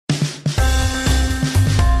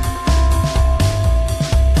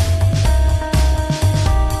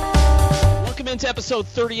to episode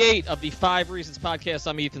 38 of the 5 Reasons podcast.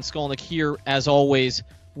 I'm Ethan Skolnick here, as always,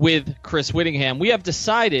 with Chris Whittingham. We have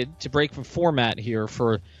decided to break from format here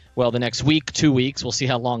for, well, the next week, 2 weeks. We'll see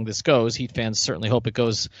how long this goes. Heat fans certainly hope it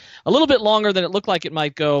goes a little bit longer than it looked like it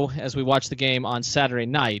might go as we watch the game on Saturday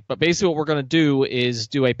night. But basically what we're going to do is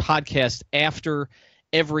do a podcast after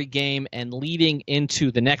every game and leading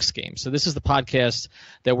into the next game. So this is the podcast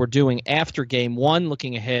that we're doing after game 1,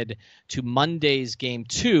 looking ahead to Monday's game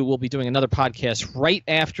 2. We'll be doing another podcast right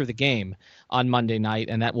after the game on Monday night,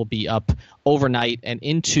 and that will be up overnight and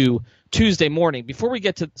into Tuesday morning. Before we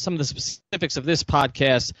get to some of the specifics of this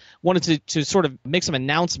podcast, wanted to sort of make some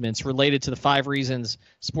announcements related to the 5 Reasons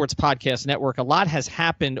Sports Podcast Network. A lot has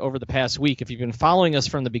happened over the past week. If you've been following us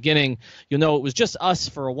from the beginning, you'll know it was just us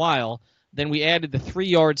for a while. Then we added the 3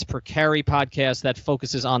 yards per carry podcast that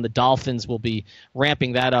focuses on the Dolphins. We'll be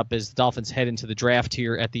ramping that up as the Dolphins head into the draft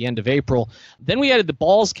here at the end of April. Then we added the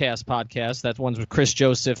Ballscast podcast. That one's with Chris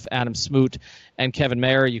Joseph, Adam Smoot, and Kevin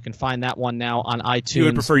Mayer. You can find that one now on iTunes. You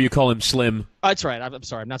would prefer you call him Slim. That's right. I'm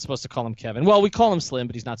sorry. I'm not supposed to call him Kevin. Well, we call him Slim,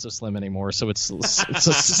 but he's not so slim anymore, so it's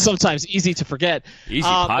sometimes easy to forget. Easy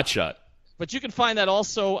hotshot. But you can find that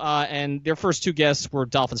also, and their first 2 guests were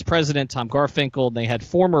Dolphins president Tom Garfinkel, and they had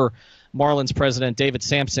former Marlins president David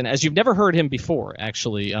Sampson. As you've never heard him before,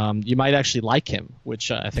 actually, you might actually like him, which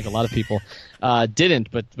I think a lot of people didn't,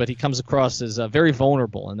 but he comes across as very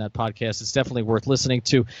vulnerable in that podcast. It's definitely worth listening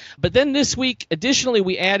to. But then this week, additionally,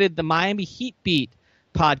 we added the Miami Heat Beat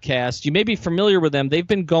podcast. You may be familiar with them. They've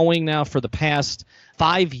been going now for the past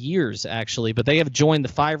 5 years, actually, but they have joined the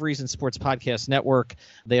 5 Reasons Sports Podcast Network.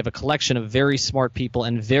 They have a collection of very smart people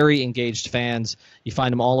and very engaged fans. You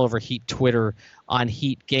find them all over Heat Twitter on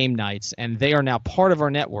Heat game nights, and they are now part of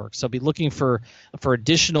our network. So be looking for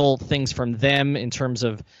additional things from them in terms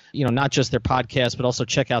of, not just their podcast, but also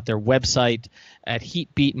check out their website at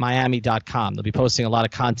heatbeatmiami.com. They'll be posting a lot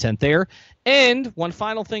of content there. And one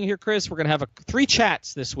final thing here, Chris, we're going to have 3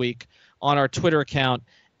 chats this week on our Twitter account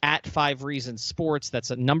at 5 Reasons Sports. That's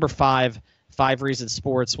at number 5 Reasons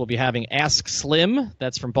Sports. We'll be having Ask Slim.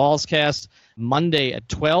 That's from Ballscast Monday at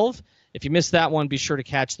 12. If you missed that one, be sure to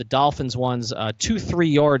catch the Dolphins ones, 2 3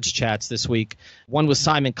 yards chats this week. One with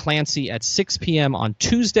Simon Clancy at 6 p.m. on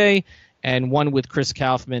Tuesday, and one with Chris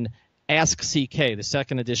Kaufman, Ask CK, the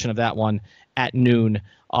second edition of that one, at noon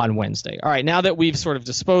on Wednesday. All right, now that we've sort of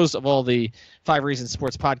disposed of all the 5 Reasons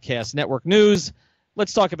Sports Podcast Network news,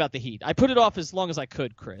 let's talk about the Heat. I put it off as long as I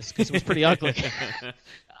could, Chris, because it was pretty ugly.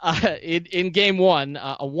 In Game 1,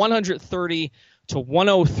 a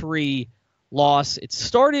 130-103 loss. It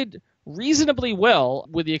started reasonably well,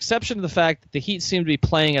 with the exception of the fact that the Heat seemed to be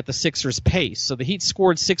playing at the Sixers' pace. So the Heat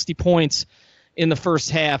scored 60 points in the first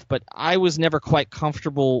half, but I was never quite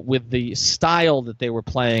comfortable with the style that they were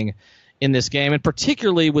playing in this game, and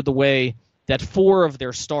particularly with the way that 4 of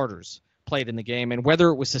their starters played in the game, and whether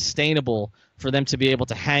it was sustainable for them to be able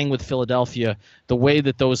to hang with Philadelphia the way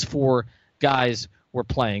that those 4 guys were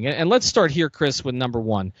playing. And let's start here, Chris, with number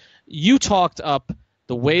 1. You talked up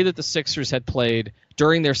the way that the Sixers had played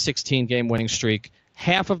during their 16-game winning streak.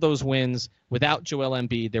 Half of those wins without Joel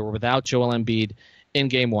Embiid. They were without Joel Embiid in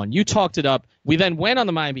Game 1. You talked it up. We then went on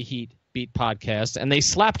the Miami Heat Beat podcast, and they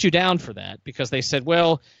slapped you down for that because they said,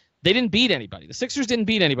 well, they didn't beat anybody. The Sixers didn't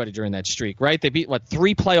beat anybody during that streak, right? They beat,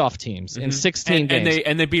 3 playoff teams in 16 games.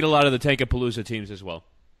 And they beat a lot of the Tankapalooza teams as well.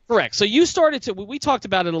 Correct. So you started to – we talked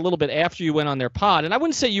about it a little bit after you went on their pod, and I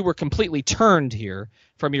wouldn't say you were completely turned here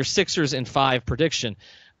from your Sixers in 5 prediction,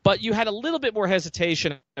 but you had a little bit more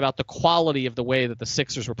hesitation about the quality of the way that the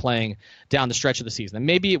Sixers were playing down the stretch of the season. And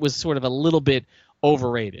maybe it was sort of a little bit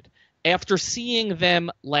overrated. After seeing them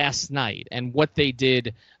last night and what they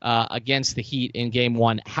did against the Heat in Game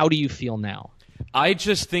 1, how do you feel now? I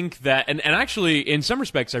just think that, and actually, in some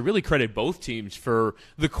respects, I really credit both teams for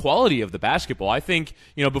the quality of the basketball. I think,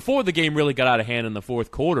 before the game really got out of hand in the fourth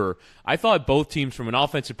quarter, I thought both teams, from an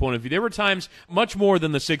offensive point of view, there were times, much more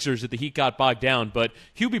than the Sixers, that the Heat got bogged down. But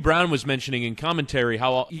Hubie Brown was mentioning in commentary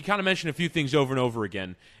how he kind of mentioned a few things over and over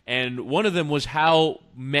again. And one of them was how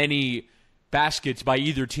many baskets by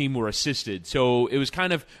either team were assisted. So it was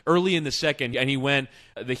kind of early in the second, and he went,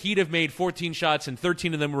 the Heat have made 14 shots, and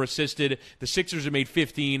 13 of them were assisted. The Sixers have made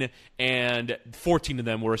 15, and 14 of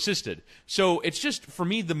them were assisted. So it's just, for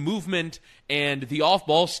me, the movement and the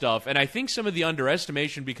off-ball stuff, and I think some of the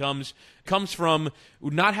underestimation comes from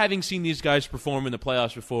not having seen these guys perform in the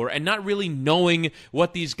playoffs before and not really knowing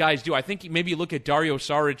what these guys do. I think maybe you look at Dario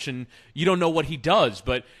Saric and you don't know what he does,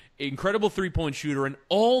 but incredible three-point shooter, and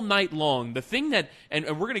all night long, the thing that, and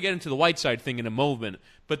we're going to get into the Whiteside thing in a moment,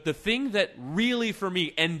 but the thing that really, for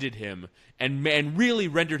me, ended him and really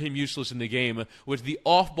rendered him useless in the game was the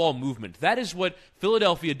off-ball movement. That is what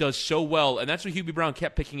Philadelphia does so well, and that's what Hubie Brown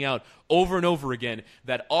kept picking out over and over again.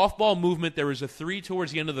 That off-ball movement. There was a three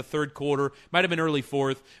towards the end of the third quarter, might have been early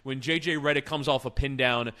fourth, when J.J. Redick comes off a pin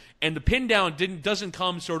down, and the pin down doesn't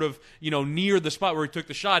come sort of near the spot where he took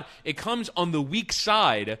the shot. It comes on the weak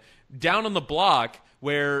side, down on the block,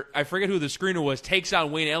 where I forget who the screener was, takes out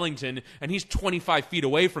Wayne Ellington, and he's 25 feet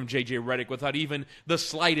away from J.J. Redick without even the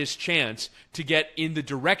slightest chance to get in the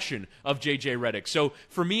direction of J.J. Redick. So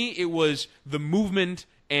for me, it was the movement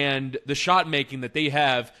and the shot making that they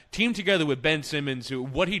have teamed together with Ben Simmons, who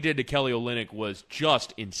what he did to Kelly Olynyk was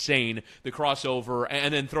just insane. The crossover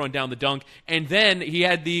and then throwing down the dunk. And then he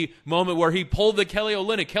had the moment where he pulled the Kelly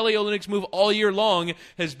Olynyk. Kelly Olynyk's move all year long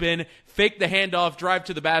has been fake the handoff, drive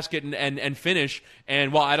to the basket, and finish.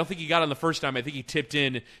 And while I don't think he got on the first time, I think he tipped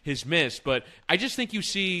in his miss. But I just think you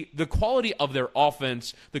see the quality of their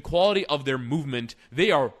offense, the quality of their movement. They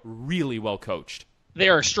are really well coached. They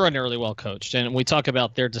are extraordinarily well coached, and we talk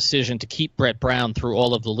about their decision to keep Brett Brown through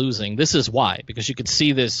all of the losing. This is why, because you could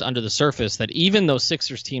see this under the surface, that even those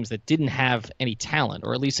Sixers teams that didn't have any talent,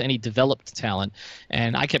 or at least any developed talent,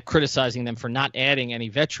 and I kept criticizing them for not adding any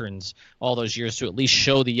veterans all those years to at least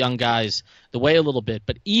show the young guys the way a little bit,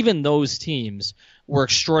 but even those teams were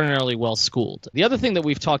extraordinarily well schooled. The other thing that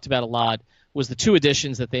we've talked about a lot was the two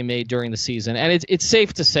additions that they made during the season, and it's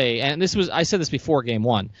safe to say, and I said this before Game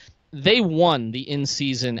 1, they won the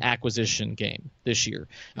in-season acquisition game this year.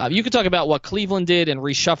 You could talk about what Cleveland did and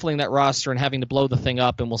reshuffling that roster and having to blow the thing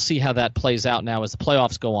up, and we'll see how that plays out now as the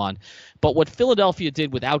playoffs go on. But what Philadelphia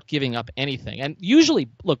did without giving up anything, and usually,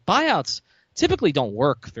 look, buyouts typically don't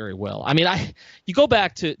work very well. I mean, you go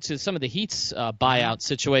back to some of the Heat's buyout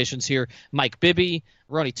situations here. Mike Bibby,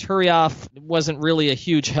 Ronny Turiaf wasn't really a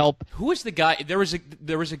huge help. Who was the guy? There was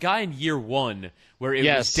a guy in year one where it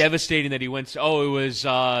was devastating that he went. Oh, it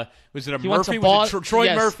was it a Murphy? Was it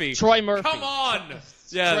Troy Murphy? Troy Murphy. Come on.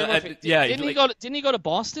 Yeah, Didn't he go to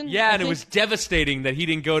Boston? Yeah, and it was devastating that he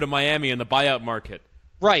didn't go to Miami in the buyout market.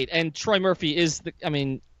 Right, and Troy Murphy is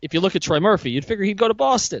if you look at Troy Murphy, you'd figure he'd go to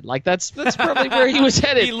Boston. Like that's probably where he was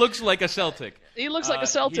headed. He looks like a Celtic. He looks like a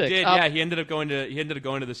Celtic. He did. He ended up going to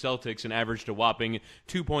the Celtics and averaged a whopping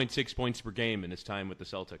 2.6 points per game in his time with the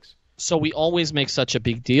Celtics. So we always make such a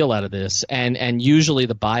big deal out of this, and usually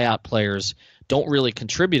the buyout players don't really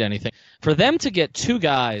contribute anything. For them to get two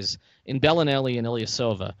guys in Bellinelli and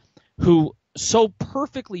Ilyasova who so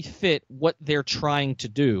perfectly fit what they're trying to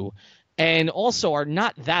do, and also are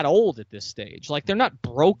not that old at this stage. Like, they're not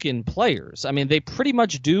broken players. I mean, they pretty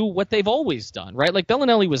much do what they've always done, right? Like,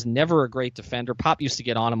 Bellinelli was never a great defender. Pop used to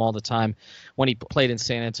get on him all the time when he played in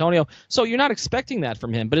San Antonio. So you're not expecting that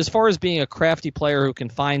from him. But as far as being a crafty player who can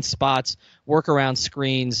find spots, work around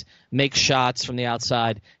screens, make shots from the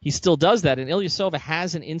outside, he still does that. And Ilyasova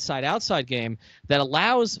has an inside-outside game that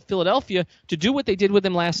allows Philadelphia to do what they did with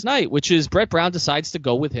him last night, which is Brett Brown decides to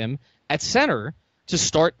go with him at center to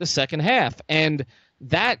start the second half. And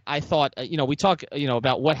that, I thought, we talk,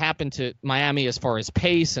 about what happened to Miami as far as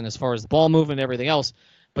pace and as far as the ball movement and everything else,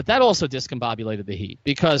 but that also discombobulated the Heat,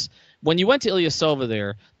 because when you went to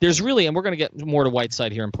Ilyasova there's really, and we're going to get more to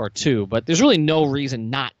Whiteside here in part 2, but there's really no reason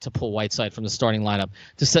not to pull Whiteside from the starting lineup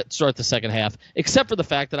to start the second half, except for the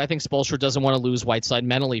fact that I think Spoelstra doesn't want to lose Whiteside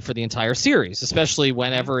mentally for the entire series, especially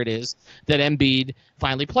whenever it is that Embiid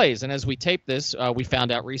finally plays. And as we tape this, we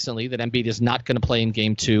found out recently that Embiid is not going to play in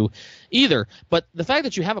Game 2 either. But the fact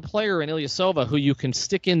that you have a player in Ilyasova who you can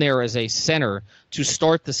stick in there as a center to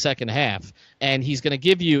start the second half, and he's going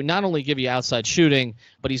to not only give you outside shooting,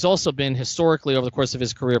 but he's also been historically over the course of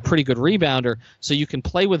his career a pretty good rebounder, so you can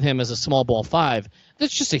play with him as a small ball five.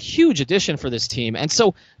 That's just a huge addition for this team. And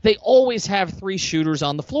so they always have three shooters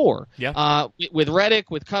on the floor. Yeah. With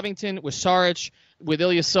Redick, with Covington, with Saric, with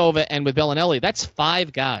Ilyasova, and with Bellinelli. That's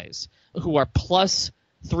five guys who are plus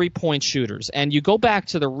three-point shooters. And you go back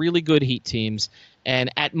to the really good Heat teams,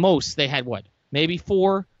 and at most they had maybe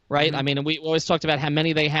four? Right? Mm-hmm. I mean, and we always talked about how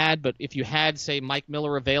many they had, but if you had, say, Mike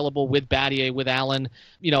Miller available with Battier, with Allen,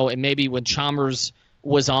 and maybe when Chalmers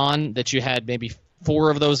was on, that you had maybe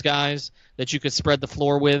four of those guys that you could spread the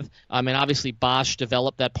floor with. And obviously Bosch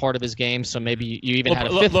developed that part of his game, so maybe you even had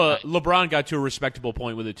a fifth guy. LeBron got to a respectable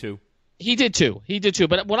point with it, too. He did too.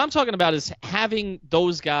 But what I'm talking about is having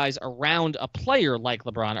those guys around a player like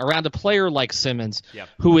LeBron, around a player like Simmons, yep,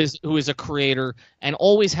 who is a creator, and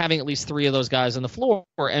always having at least three of those guys on the floor.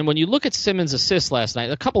 And when you look at Simmons' assists last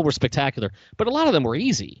night, a couple were spectacular, but a lot of them were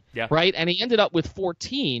easy, yeah, right? And he ended up with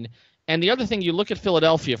 14. And the other thing, you look at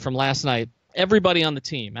Philadelphia from last night, everybody on the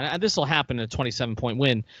team, and this will happen in a 27-point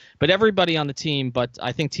win, but everybody on the team, but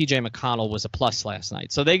I think T.J. McConnell was a plus last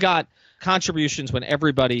night. So they got contributions when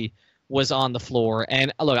everybody was on the floor.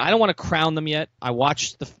 And look, I don't want to crown them yet. I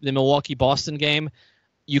watched the Milwaukee-Boston game.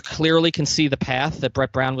 You clearly can see the path that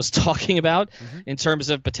Brett Brown was talking about in terms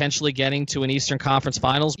of potentially getting to an Eastern Conference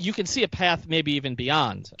Finals. You can see a path maybe even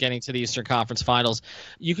beyond getting to the Eastern Conference Finals.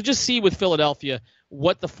 You can just see with Philadelphia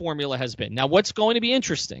what the formula has been. Now, what's going to be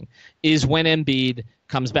interesting is when Embiid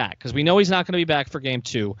comes back, because we know he's not going to be back for Game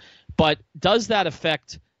 2. But does that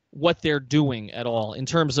affect what they're doing at all in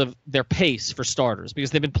terms of their pace for starters?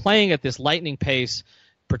 Because they've been playing at this lightning pace,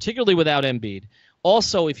 particularly without Embiid.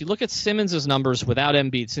 Also, if you look at Simmons' numbers without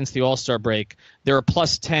Embiid since the All-Star break, there are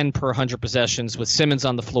plus 10 per 100 possessions with Simmons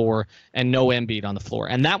on the floor and no Embiid on the floor.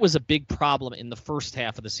 And that was a big problem in the first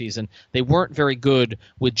half of the season. They weren't very good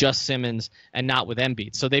with just Simmons and not with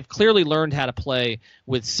Embiid. So they've clearly learned how to play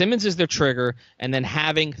with Simmons as their trigger and then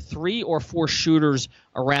having 3 or 4 shooters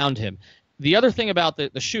around him. The other thing about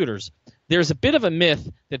the shooters, there's a bit of a myth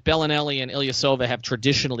that Bellinelli and Ilyasova have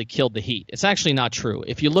traditionally killed the Heat. It's actually not true.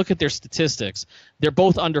 If you look at their statistics, they're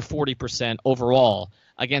both under 40% overall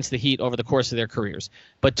against the Heat over the course of their careers.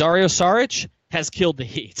 But Dario Saric has killed the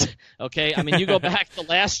Heat. Okay? I mean, you go back to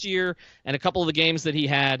last year and a couple of the games that he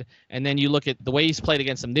had, and then you look at the way he's played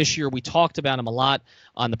against them this year. We talked about him a lot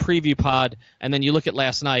on the preview pod. And then you look at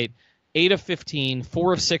last night, 8 of 15,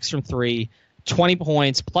 4 of 6 from 3, 20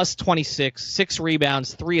 points, plus 26, 6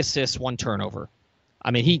 rebounds, 3 assists, 1 turnover.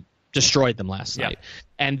 I mean, he destroyed them last night.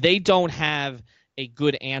 And they don't have a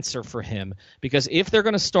good answer for him because if they're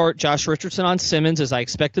going to start Josh Richardson on Simmons, as I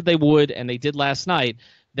expected they would, and they did last night,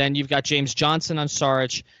 then you've got James Johnson on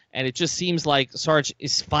Saric, and it just seems like Saric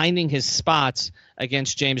is finding his spots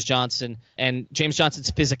against James Johnson, and James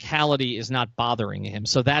Johnson's physicality is not bothering him.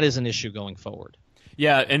 So that is an issue going forward.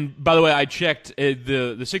 Yeah, and by the way, I checked.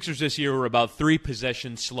 The Sixers this year were about 3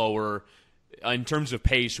 possessions slower in terms of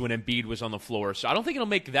pace when Embiid was on the floor. So I don't think it'll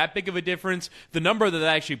make that big of a difference. The number that they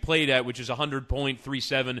actually played at, which is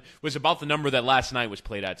 100.37, was about the number that last night was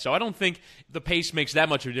played at. So I don't think the pace makes that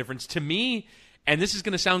much of a difference. To me, and this is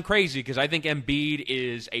going to sound crazy because I think Embiid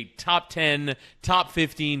is a top 10, top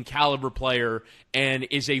 15 caliber player and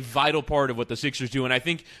is a vital part of what the Sixers do. And I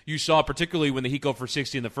think you saw, particularly when the Heat go for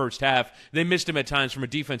 60 in the first half, they missed him at times from a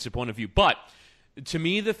defensive point of view. But to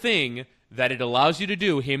me, the thing that it allows you to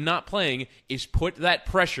do, him not playing, is put that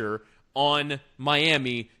pressure on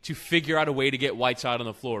Miami to figure out a way to get Whiteside on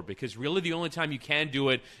the floor, because really the only time you can do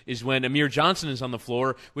it is when Amir Johnson is on the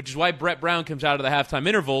floor, which is why Brett Brown comes out of the halftime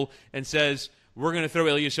interval and says, we're going to throw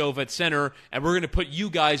Ilyasova at center, and we're going to put you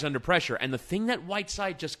guys under pressure. And the thing that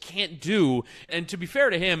Whiteside just can't do, and to be fair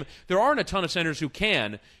to him, there aren't a ton of centers who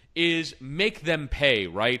can, is make them pay,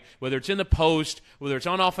 right? Whether it's in the post, whether it's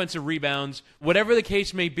on offensive rebounds, whatever the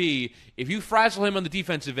case may be, if you frazzle him on the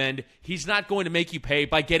defensive end, he's not going to make you pay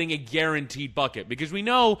by getting a guaranteed bucket. Because we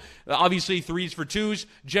know, obviously, 3s for 2s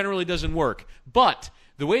generally doesn't work. But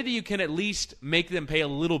the way that you can at least make them pay a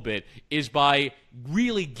little bit is by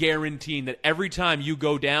really guaranteeing that every time you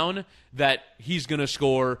go down that he's going to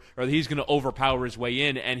score or that he's going to overpower his way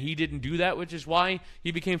in, and he didn't do that, which is why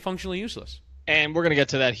he became functionally useless. And we're going to get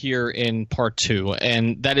to that here in part 2,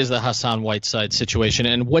 and that is the Hassan Whiteside situation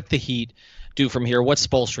and what the Heat do from here, what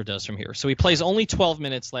Spoelstra does from here. So he plays only 12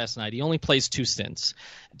 minutes last night. He only plays 2 stints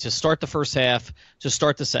to start the first half, to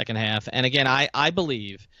start the second half. And again, I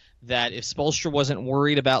believe that if Spoelstra wasn't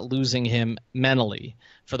worried about losing him mentally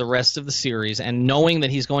for the rest of the series and knowing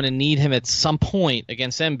that he's going to need him at some point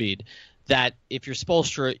against Embiid, that if you're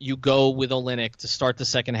Spoelstra, you go with Olynyk to start the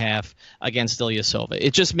second half against Ilyasova.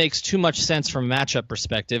 It just makes too much sense from a matchup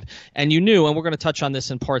perspective. And you knew, and we're going to touch on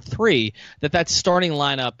this in part 3, that starting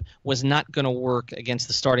lineup was not going to work against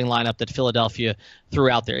the starting lineup that Philadelphia threw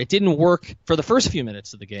out there. It didn't work for the first few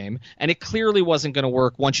minutes of the game, and it clearly wasn't going to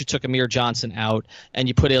work once you took Amir Johnson out and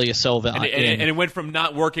you put Ilyasova in. And it went from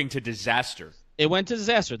not working to disaster. It went to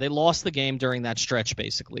disaster. They lost the game during that stretch,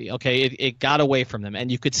 basically. Okay, it got away from them,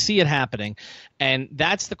 and you could see it happening. And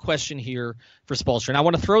that's the question here for Spoelstra. And I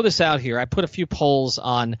want to throw this out here. I put a few polls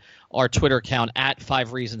on our Twitter account at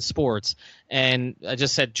 5 Reasons Sports, and I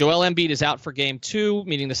just said Joel Embiid is out for Game 2,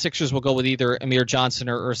 meaning the Sixers will go with either Amir Johnson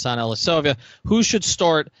or Ersan Ilyasova. Who should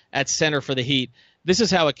start at center for the Heat? This is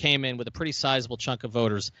how it came in with a pretty sizable chunk of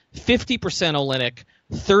voters. 50% Olynyk,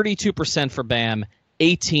 32% for Bam,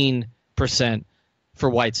 18% for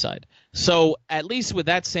Whiteside. So at least with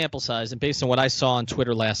that sample size and based on what I saw on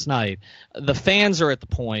Twitter last night, the fans are at the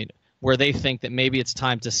point where they think that maybe it's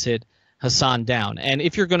time to sit Hassan down. And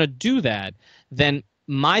if you're going to do that, then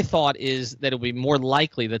My thought is that it would be more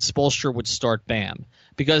likely that Spoelstra would start Bam,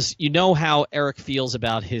 because you know how Eric feels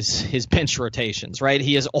about his bench rotations, right?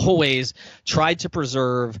 He has always tried to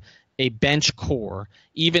preserve a bench core,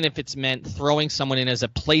 even if it's meant throwing someone in as a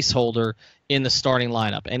placeholder in the starting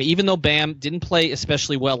lineup. And even though Bam didn't play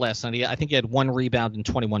especially well last night, I think he had 1 rebound in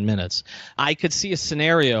 21 minutes, I could see a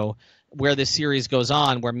scenario where this series goes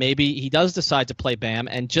on where maybe he does decide to play Bam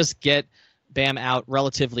and just get Bam out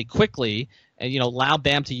relatively quickly, and allow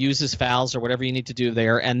Bam to use his fouls or whatever you need to do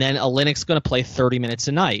there, and then Olynyk's going to play 30 minutes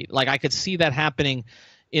a night. Like, I could see that happening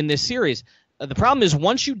in this series. The problem is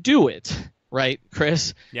once you do it, right,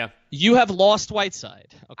 Chris? Yeah. You have lost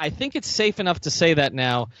Whiteside. I think it's safe enough to say that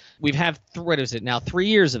now. We've had 3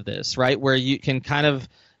 years of this, right, where you can kind of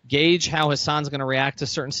gauge how Hassan's going to react to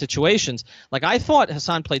certain situations. Like, I thought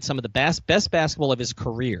Hassan played some of the best basketball of his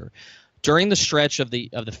career during the stretch of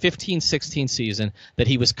the 15-16 season, that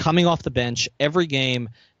he was coming off the bench every game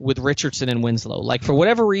with Richardson and Winslow. Like, for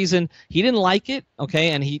whatever reason, he didn't like it,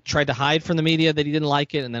 okay, and he tried to hide from the media that he didn't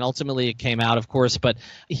like it, and then ultimately it came out, of course, but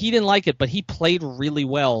he didn't like it, but he played really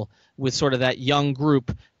well with sort of that young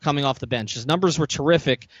group coming off the bench. His numbers were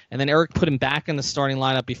terrific, and then Eric put him back in the starting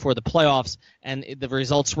lineup before the playoffs, and the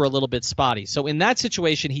results were a little bit spotty. So in that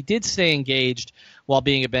situation, he did stay engaged while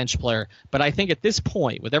being a bench player. But I think at this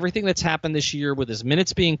point, with everything that's happened this year, with his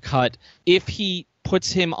minutes being cut, if he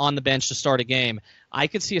puts him on the bench to start a game, I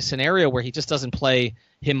could see a scenario where he just doesn't play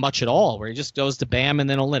him much at all, where he just goes to Bam and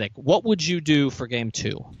then Olynyk. What would you do for game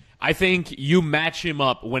 2? I think you match him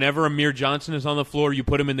up. Whenever Amir Johnson is on the floor, you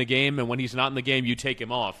put him in the game, and when he's not in the game, you take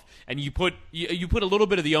him off. And you put a little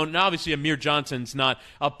bit of the own. Now, obviously, Amir Johnson's not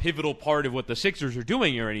a pivotal part of what the Sixers are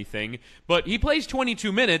doing or anything, but he plays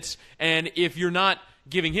 22 minutes, and if you're not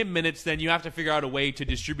giving him minutes, then you have to figure out a way to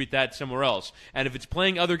distribute that somewhere else. And if it's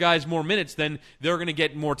playing other guys more minutes, then they're going to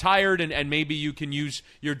get more tired, and maybe you can use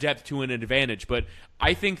your depth to an advantage. But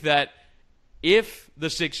I think that if the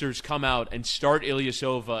Sixers come out and start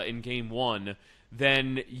Ilyasova in Game 1,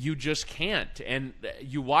 then you just can't. And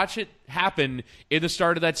you watch it happen in the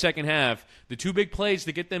start of that second half. The 2 big plays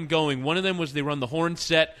to get them going, one of them was they run the horn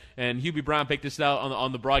set, and Hubie Brown picked this out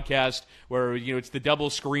on the broadcast, where it's the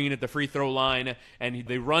double screen at the free throw line, and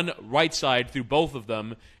they run Whiteside through both of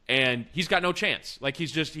them, and he's got no chance. Like,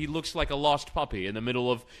 he looks like a lost puppy in the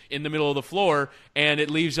middle of the floor, and it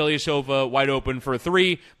leaves Ilyasova wide open for a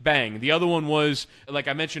 3. Bang. The other one was, like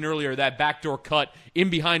I mentioned earlier, that backdoor cut in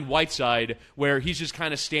behind Whiteside, where he's just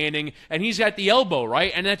kind of standing, and he's at the elbow,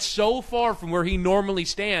 right? And that's so far from where he normally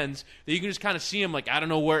stands that you can just kind of see him, like, I don't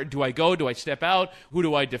know, where do I go? Do I step out? Who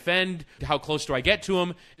do I defend? How close do I get to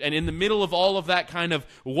him? And in the middle of all of that kind of,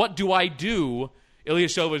 what do I do?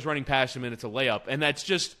 Ilyasova is running past him, and it's a layup. And that's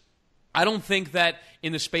just, I don't think that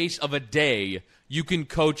in the space of a day you can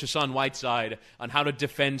coach Hassan Whiteside on how to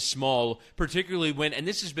defend small, particularly when, and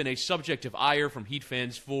this has been a subject of ire from Heat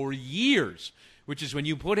fans for years, which is when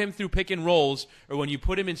you put him through pick and rolls, or when you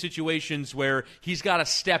put him in situations where he's got to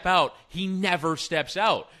step out, he never steps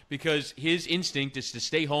out because his instinct is to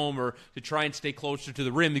stay home or to try and stay closer to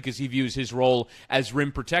the rim because he views his role as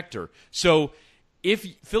rim protector. So if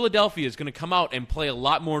Philadelphia is going to come out and play a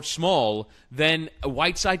lot more small, then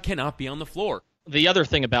Whiteside cannot be on the floor. The other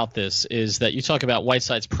thing about this is that you talk about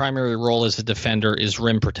Whiteside's primary role as a defender is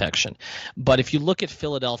rim protection. But if you look at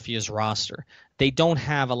Philadelphia's roster, they don't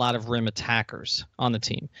have a lot of rim attackers on the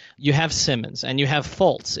team. You have Simmons and you have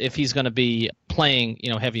Fultz if he's going to be playing,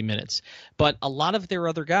 heavy minutes. But a lot of their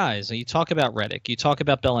other guys, you talk about Redick, you talk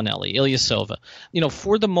about Bellinelli, Ilyasova,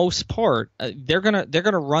 for the most part, they're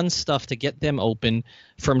gonna run stuff to get them open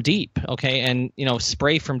from deep, okay, and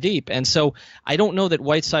spray from deep. And so I don't know that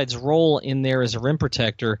Whiteside's role in there as a rim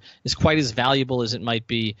protector is quite as valuable as it might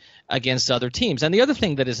be against other teams. And the other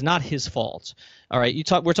thing that is not his fault, all right,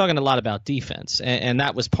 we're talking a lot about defense, and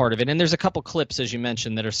that was part of it. And there's a couple clips, as you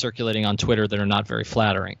mentioned, that are circulating on Twitter that are not very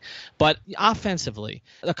flattering. But offensively,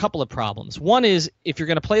 a couple of problems. One is if you're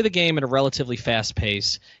going to play the game at a relatively fast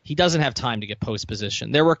pace, he doesn't have time to get post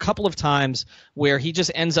position. There were a couple of times where he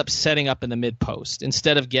just ends up setting up in the mid post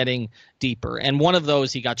instead of getting deeper. And one of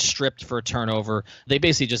those, he got stripped for a turnover. They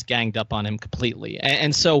basically just ganged up on him completely.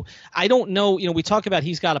 And so I don't know, we talk about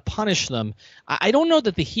he's got to punish them. I don't know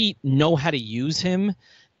that the Heat know how to use him,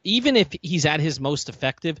 even if he's at his most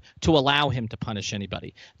effective, to allow him to punish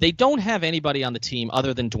anybody. They don't have anybody on the team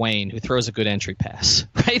other than Dwayne who throws a good entry pass,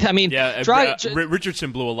 right? I mean, yeah,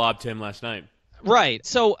 Richardson blew a lob to him last night. Right.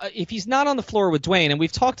 So if he's not on the floor with Dwayne, and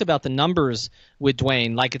we've talked about the numbers with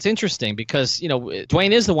Dwayne, like it's interesting because,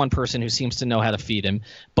 Dwayne is the one person who seems to know how to feed him.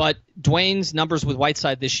 But Dwayne's numbers with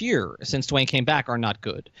Whiteside this year, since Dwayne came back, are not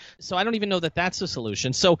good. So I don't even know that that's a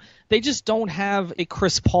solution. So they just don't have a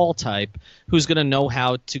Chris Paul type who's going to know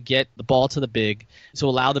how to get the ball to the big, to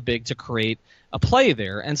allow the big to create a play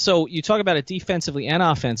there. And so you talk about it defensively and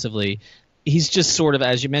offensively. He's just sort of,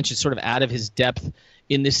 as you mentioned, sort of out of his depth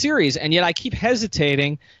in this series, and yet I keep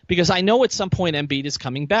hesitating because I know at some point Embiid is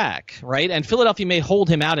coming back, right? And Philadelphia may hold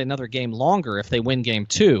him out another game longer if they win game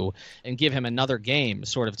 2 and give him another game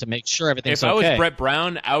sort of to make sure everything's okay. If I was Brett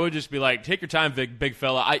Brown, I would just be like, take your time, big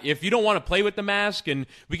fella. If you don't want to play with the mask and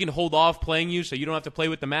we can hold off playing you so you don't have to play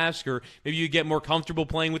with the mask, or maybe you get more comfortable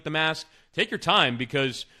playing with the mask, take your time,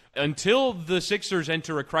 because until the Sixers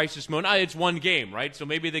enter a crisis mode, it's one game, right? So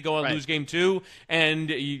maybe they go and lose game 2, and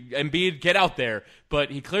Embiid, get out there.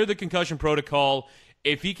 But he cleared the concussion protocol.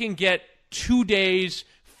 If he can get 2 days,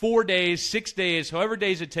 4 days, 6 days, however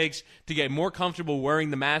days it takes to get more comfortable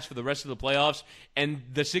wearing the mask for the rest of the playoffs, and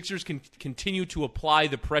the Sixers can continue to apply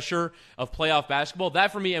the pressure of playoff basketball,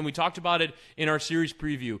 that for me, and we talked about it in our series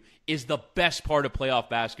preview, is the best part of playoff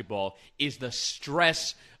basketball, is the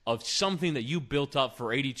stress of something that you built up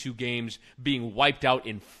for 82 games being wiped out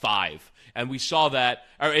in 5. And we saw that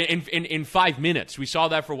in 5 minutes. We saw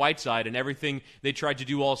that for Whiteside and everything they tried to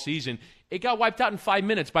do all season. It got wiped out in 5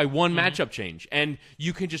 minutes by one matchup change. And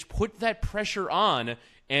you can just put that pressure on,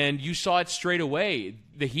 and you saw it straight away.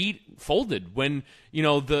 The Heat folded when,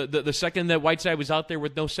 the second that Whiteside was out there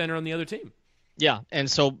with no center on the other team. Yeah, and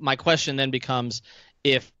so my question then becomes,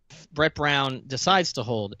 if Brett Brown decides to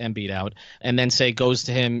hold Embiid out and then goes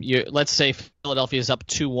to him, let's say Philadelphia is up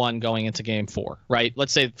 2-1 going into game 4, right?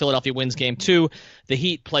 Let's say Philadelphia wins game 2. The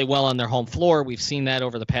Heat play well on their home floor. We've seen that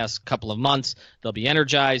over the past couple of months. They'll be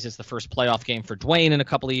energized. It's the first playoff game for Dwayne in a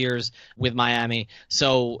couple of years with Miami.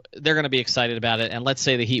 So they're going to be excited about it. And let's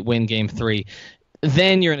say the Heat win game 3.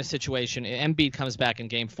 Then you're in a situation, Embiid comes back in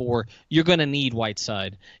game 4, you're going to need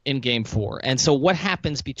Whiteside in game 4. And so what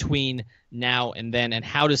happens between now and then, and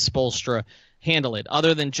how does Spoelstra handle it,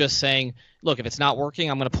 other than just saying, look, if it's not working,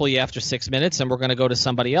 I'm going to pull you after 6 minutes and we're going to go to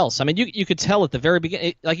somebody else? I mean, you could tell at the very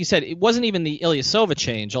beginning, like you said, it wasn't even the Ilyasova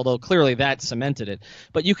change, although clearly that cemented it.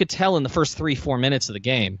 But you could tell in the first 3-4 minutes of the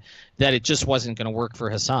game that it just wasn't going to work for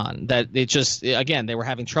Hassan. That it just, again, they were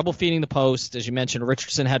having trouble feeding the post. As you mentioned,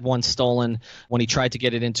 Richardson had one stolen when he tried to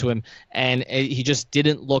get it into him, and he just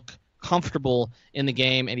didn't look comfortable in the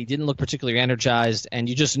game, and he didn't look particularly energized, and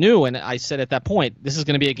you just knew, and I said at that point, this is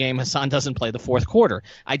going to be a game Hassan doesn't play the fourth quarter.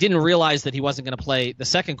 I didn't realize that he wasn't going to play the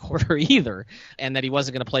second quarter either, and that he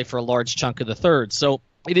wasn't going to play for a large chunk of the third. So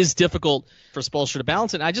it is difficult for Spoelstra to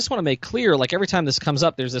balance it. And I just want to make clear, like every time this comes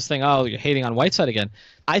up, there's this thing, oh, you're hating on Whiteside again.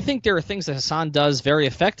 I think there are things that Hassan does very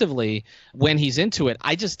effectively when he's into it.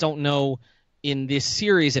 I just don't know in this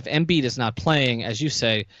series, if Embiid is not playing, as you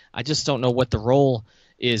say, I just don't know what the role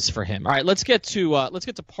is for him. All right, let's get to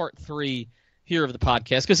part 3 here of the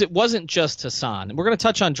podcast, because it wasn't just Hassan. And we're going to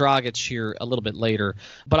touch on Dragic here a little bit later,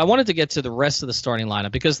 but I wanted to get to the rest of the starting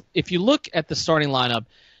lineup, because if you look at the starting lineup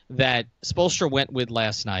that Spoelstra went with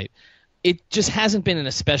last night, it just hasn't been an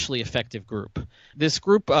especially effective group. This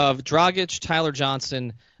group of Dragic, Tyler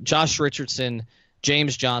Johnson, Josh Richardson,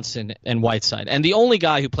 James Johnson, and Whiteside. And the only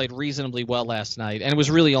guy who played reasonably well last night, and it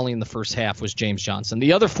was really only in the first half, was James Johnson.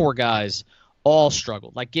 The other 4 guys all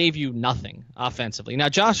struggled, gave you nothing offensively. Now,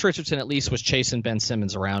 Josh Richardson at least was chasing Ben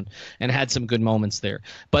Simmons around and had some good moments there.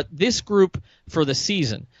 But this group for the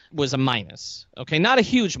season was a minus. Okay, not a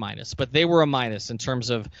huge minus, but they were a minus in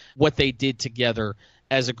terms of what they did together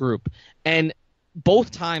as a group. And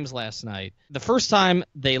both times last night, the first time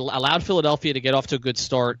they allowed Philadelphia to get off to a good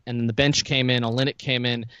start, and then the bench came in, Olynyk came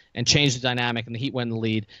in and changed the dynamic, and the Heat went in the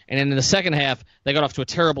lead. And then in the second half, they got off to a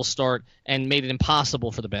terrible start and made it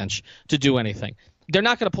impossible for the bench to do anything. They're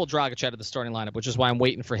not going to pull Dragic out of the starting lineup, which is why I'm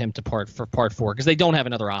waiting for him to part 4, because they don't have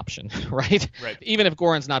another option, right? Even if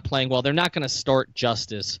Goran's not playing well, they're not going to start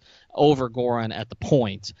Justice over Goran at the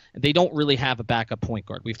point. They don't really have a backup point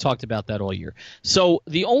guard. We've talked about that all year. So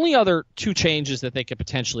the only other 2 changes that they could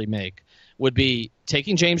potentially make would be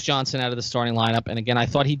taking James Johnson out of the starting lineup. And again, I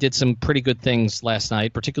thought he did some pretty good things last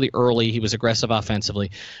night, particularly early. He was aggressive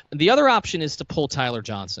offensively. The other option is to pull Tyler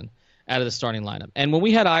Johnson out of the starting lineup. And when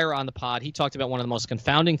we had Ira on the pod, he talked about one of the most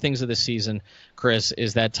confounding things of this season, Chris,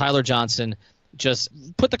 is that Tyler Johnson, just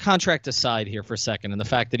put the contract aside here for a second and the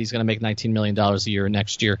fact that he's going to make $19 million a year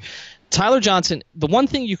next year. Tyler Johnson, the one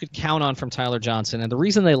thing you could count on from Tyler Johnson, and the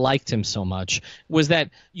reason they liked him so much, was that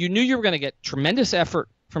you knew you were going to get tremendous effort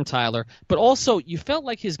from Tyler, but also you felt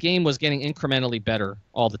like his game was getting incrementally better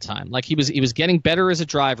all the time. Like he was getting better as a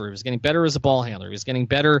driver, he was getting better as a ball handler, he was getting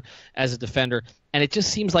better as a defender, and it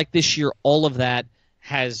just seems like this year all of that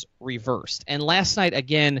has reversed. And last night,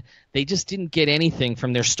 again, they just didn't get anything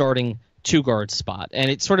from their starting two-guard spot, and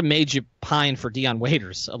it sort of made you pine for Dion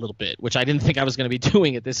Waiters a little bit, which I didn't think I was going to be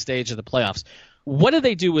doing at this stage of the playoffs. What do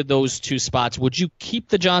they do with those two spots? Would you keep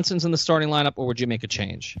the Johnsons in the starting lineup, or would you make a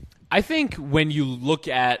change? I think when you look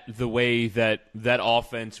at the way that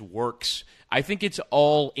offense works, I think it's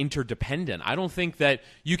all interdependent. I don't think that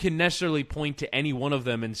you can necessarily point to any one of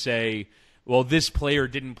them and say, well, this player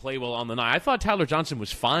didn't play well on the night. I thought Tyler Johnson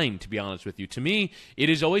was fine, to be honest with you. To me, it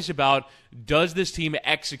is always about, does this team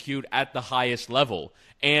execute at the highest level?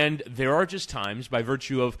 And there are just times, by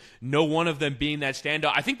virtue of no one of them being that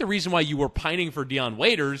standout. I think the reason why you were pining for Dion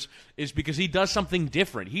Waiters is because he does something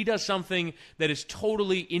different. He does something that is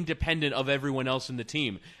totally independent of everyone else in the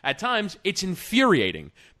team. At times, it's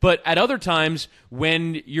infuriating. But at other times,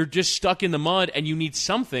 when you're just stuck in the mud and you need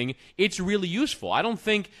something, it's really useful.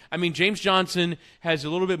 James Johnson has a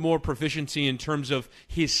little bit more proficiency in terms of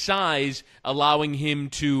his size, allowing him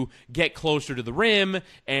to get closer to the rim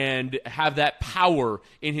and have that power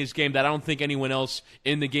in his game that I don't think anyone else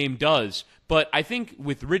in the game does. But I think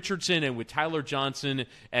with Richardson and with Tyler Johnson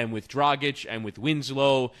and with Dragic and with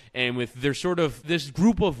Winslow and with their sort of this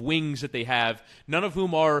group of wings that they have, none of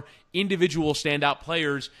whom are individual standout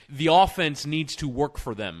players, the offense needs to work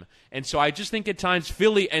for them. And so I just think at times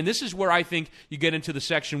Philly, and this is where I think you get into the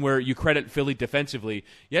section where you credit Philly defensively.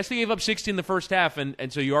 Yes, they gave up 60 in the first half, and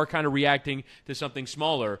so you are kind of reacting to something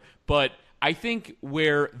smaller. But I think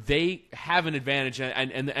where they have an advantage,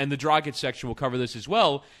 and the Dragic section will cover this as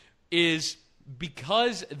well, is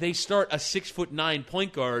because they start a 6'9"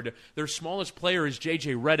 point guard, their smallest player is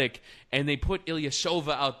J.J. Redick, and they put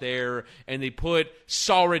Ilyasova out there, and they put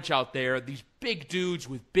Saric out there, these big dudes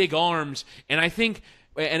with big arms. And I think,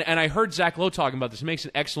 and I heard Zach Lowe talking about this, it makes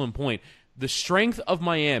an excellent point. The strength of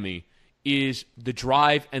Miami is the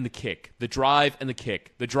drive and the kick, the drive and the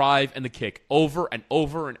kick, the drive and the kick, over and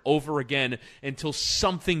over and over again until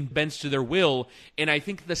something bends to their will. And I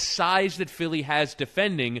think the size that Philly has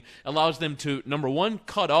defending allows them to, number one,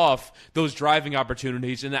 cut off those driving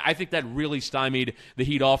opportunities. And I think that really stymied the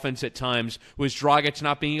Heat offense at times, was Dragic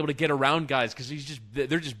not being able to get around guys because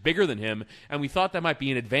they're just bigger than him. And we thought that might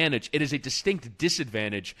be an advantage. It is a distinct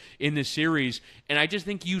disadvantage in this series. And I just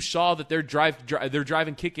think you saw that their drive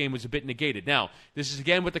and kick game was a bit negated. Now, this is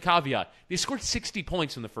again with the caveat. They scored 60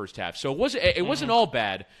 points in the first half, so it wasn't all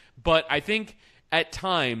bad, but I think at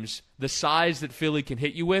times the size that Philly can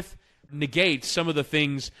hit you with negates some of the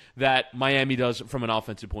things that Miami does from an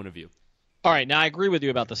offensive point of view. All right, now I agree with you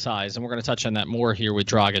about the size, and we're going to touch on that more here with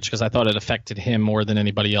Dragic because I thought it affected him more than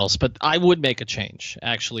anybody else. But I would make a change,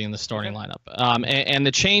 actually, in the starting lineup. And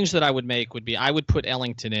the change that I would make would be I would put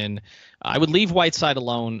Ellington in. I would leave Whiteside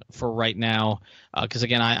alone for right now because,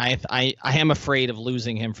 again, I am afraid of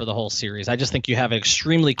losing him for the whole series. I just think you have an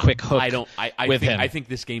extremely quick hook with him. I think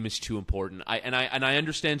this game is too important. I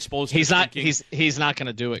understand Spoelstra. He's not going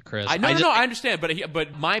to do it, Chris. I understand.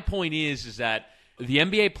 But my point is that the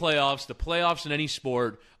NBA playoffs, the playoffs in any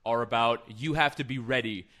sport, are about you have to be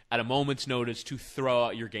ready at a moment's notice to throw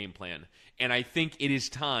out your game plan. And I think it is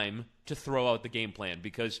time to throw out the game plan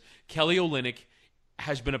because Kelly Olynyk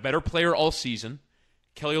has been a better player all season.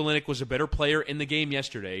 Kelly Olynyk was a better player in the game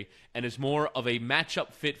yesterday and is more of a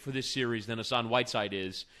matchup fit for this series than Hassan Whiteside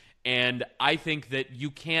is. And I think that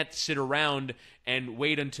you can't sit around and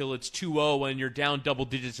wait until it's 2-0 and you're down double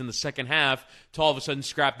digits in the second half to all of a sudden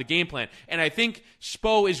scrap the game plan. And I think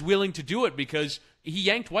Spo is willing to do it because he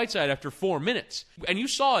yanked Whiteside after 4 minutes. And you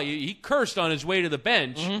saw he cursed on his way to the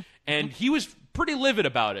bench, and he was pretty livid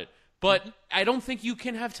about it. But I don't think you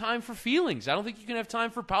can have time for feelings. I don't think you can have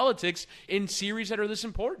time for politics in series that are this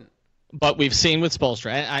important. But we've seen with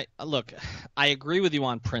Spoelstra. I agree with you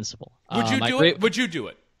on principle. Would you do it? Would you do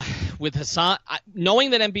it? With Hassan, knowing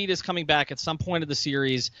that Embiid is coming back at some point of the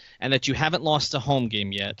series and that you haven't lost a home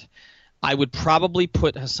game yet, I would probably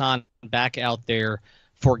put Hassan back out there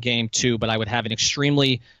for game 2, but I would have an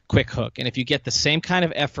extremely quick hook. And if you get the same kind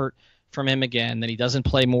of effort from him again, then he doesn't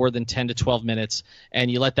play more than 10 to 12 minutes,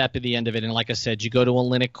 and you let that be the end of it. And like I said, you go to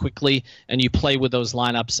Olynyk quickly, and you play with those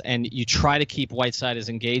lineups, and you try to keep Whiteside as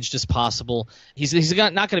engaged as possible. He's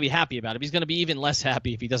not going to be happy about it. He's going to be even less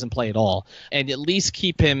happy if he doesn't play at all, and at least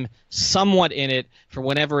keep him somewhat in it for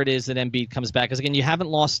whenever it is that Embiid comes back. Because, again, you haven't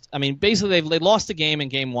lost – basically they lost a game in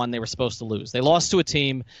game 1 they were supposed to lose. They lost to a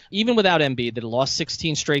team, even without Embiid, that had lost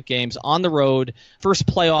 16 straight games on the road, first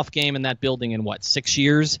playoff game in that building in, 6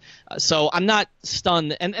 years? So I'm not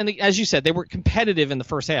stunned. And as you said, they were competitive in the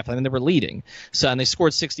first half. I mean, they were leading. And they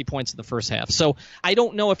scored 60 points in the first half. So I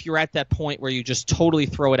don't know if you're at that point where you just totally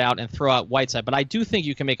throw it out and throw out Whiteside. But I do think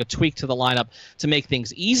you can make a tweak to the lineup to make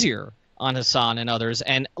things easier on Hassan and others.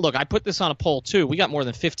 And look, I put this on a poll too. We got more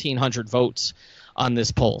than 1,500 votes on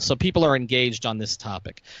this poll. So people are engaged on this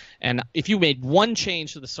topic. And if you made one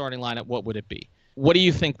change to the starting lineup, what would it be? What do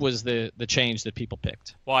you think was the change that people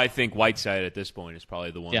picked? Well, I think Whiteside at this point is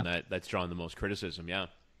probably the one that's drawn the most criticism, yeah.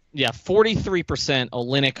 Yeah, 43%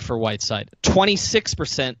 Olynyk for Whiteside,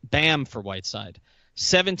 26% Bam for Whiteside,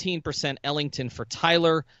 17% Ellington for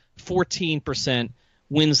Tyler, 14%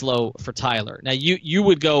 Winslow for Tyler. Now, you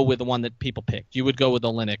would go with the one that people picked. You would go with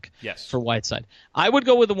Olynyk for Whiteside. I would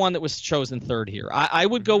go with the one that was chosen third here. I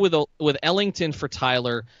would go with Ellington for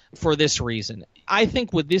Tyler for this reason. I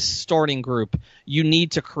think with this starting group, you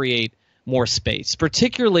need to create more space,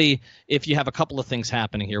 particularly if you have a couple of things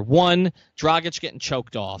happening here. One, Dragic getting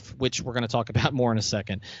choked off, which we're going to talk about more in a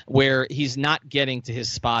second, where he's not getting to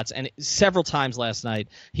his spots. And several times last night,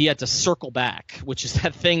 he had to circle back, which is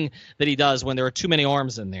that thing that he does when there are too many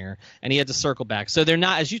arms in there, and he had to circle back. So they're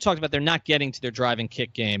not, as you talked about, they're not getting to their drive and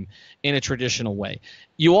kick game in a traditional way.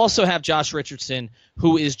 You also have Josh Richardson,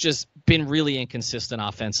 who is just been really inconsistent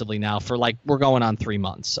offensively now for we're going on 3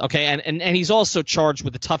 months. Okay, and he's also charged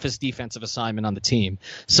with the toughest defensive assignment on the team.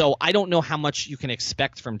 So I don't know how much you can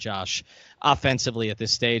expect from Josh offensively at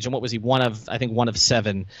this stage. And what was he? One of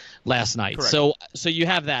 7 last night. Correct. So you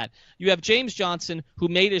have that. You have James Johnson, who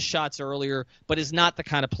made his shots earlier, but is not the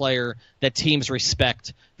kind of player that teams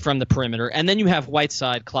respect from the perimeter. And then you have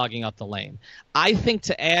Whiteside clogging up the lane. I think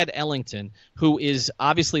to add Ellington, who is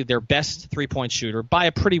obviously their best three-point shooter by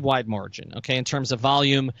a pretty wide margin, okay, in terms of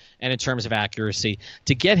volume and in terms of accuracy,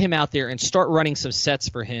 to get him out there and start running some sets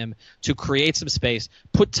for him to create some space,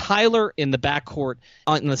 put Tyler in the backcourt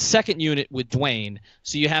in the second unit with Dwayne,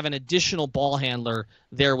 so you have an additional ball handler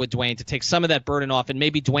there with Dwayne to take some of that burden off, and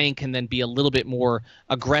maybe Dwayne can then be a little bit more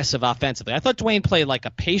aggressive offensively. I thought Dwayne played like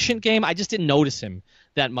a patient game. I just didn't notice him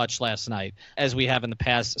that much last night as we have in the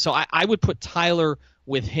past. So I would put Tyler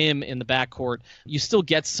with him in the backcourt. You still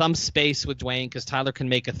get some space with Dwayne because Tyler can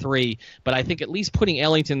make a three, but I think at least putting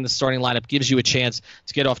Ellington in the starting lineup gives you a chance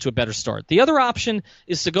to get off to a better start. The other option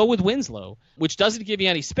is to go with Winslow, which doesn't give you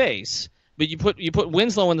any space, but you put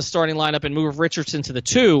Winslow in the starting lineup and move Richardson to the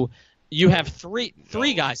 2. You have three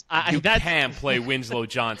guys. You can't play Winslow,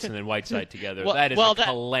 Johnson, and Whiteside together. That is a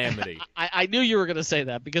calamity. I knew you were going to say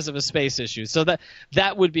that because of a space issue. So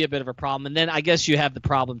that would be a bit of a problem. And then I guess you have the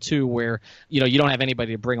problem, too, where you don't have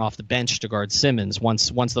anybody to bring off the bench to guard Simmons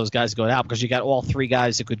once those guys go out, because you got all 3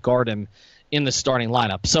 guys who could guard him in the starting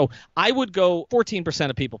lineup. So I would go 14%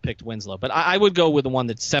 of people picked Winslow, but I would go with the one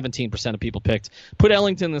that 17% of people picked. Put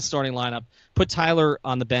Ellington in the starting lineup, put Tyler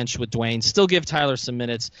on the bench with Dwayne, still give Tyler some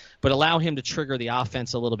minutes, but allow him to trigger the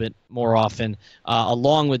offense a little bit more often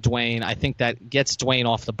along with Dwayne. I think that gets Dwayne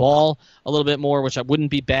off the ball a little bit more, which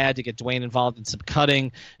wouldn't be bad to get Dwayne involved in some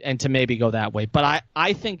cutting and to maybe go that way. But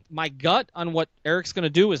I think my gut on what Eric's going to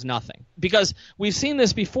do is nothing, because we've seen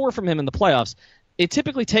this before from him in the playoffs. It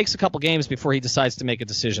typically takes a couple games before he decides to make a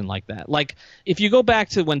decision like that. Like, if you go back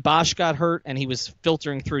to when Bosh got hurt and he was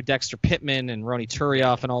filtering through Dexter Pittman and Ronny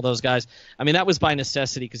Turioff and all those guys, I mean, that was by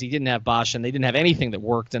necessity because he didn't have Bosh and they didn't have anything that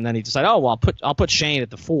worked. And then he decided, I'll put Shane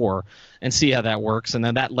at the 4 and see how that works. And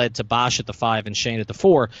then that led to Bosh at the 5 and Shane at the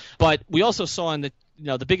 4. But we also saw in the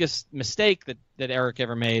biggest mistake that Eric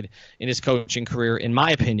ever made in his coaching career, in my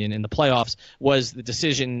opinion, in the playoffs, was the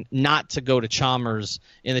decision not to go to Chalmers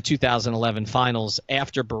in the 2011 finals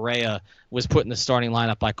after Barea was put in the starting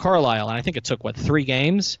lineup by Carlisle. And I think it took, 3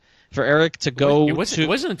 games for Eric to go It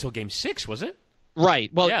wasn't until Game 6, was it?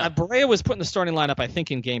 Right. Well, Barea was put in the starting lineup, I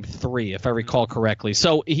think, in Game 3, if I recall correctly.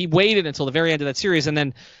 So he waited until the very end of that series,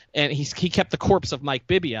 and he kept the corpse of Mike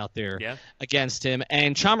Bibby out there against him.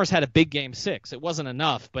 And Chalmers had a big Game 6. It wasn't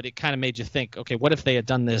enough, but it kind of made you think, okay, what if they had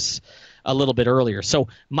done this a little bit earlier? So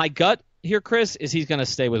my gut here, Chris, is he's going to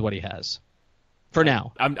stay with what he has for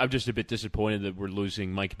now. I'm just a bit disappointed that we're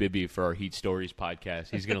losing Mike Bibby for our Heat Stories podcast.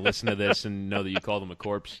 He's going to listen to this and know that you called him a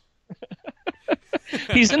corpse.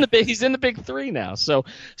 He's in the big 3 now, so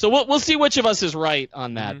we'll see which of us is right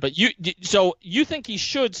on that. Mm-hmm. But you think he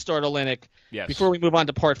should start Olynyk? Yes. Before we move on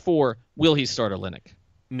to part 4, will he start Olynyk?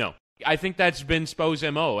 No. I think that's been Spo's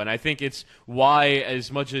MO, and I think it's why,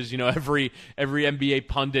 as much as every NBA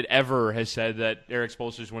pundit ever has said that Eric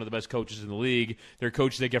Spoelstra is one of the best coaches in the league, there are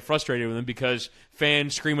coaches that get frustrated with him because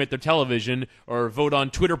fans scream at their television or vote on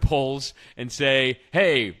Twitter polls and say,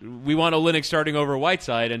 "Hey, we want Olynyk starting over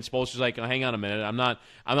Whiteside," and Spoelstra's like, oh, "Hang on a minute, I'm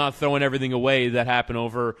not throwing everything away that happened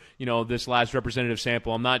over this last representative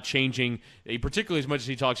sample. I'm not changing, particularly as much as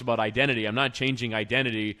he talks about identity. I'm not changing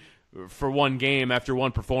identity for one game, after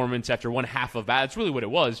one performance, after one half of that." That's really what it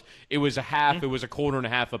was. It was a half, It was a quarter and a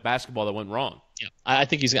half of basketball that went wrong. Yeah, I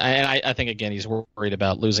think I think again he's worried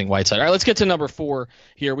about losing Whiteside. All right, let's get to number 4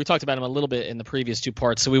 here. We talked about him a little bit in the previous 2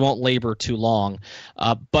 parts, so we won't labor too long.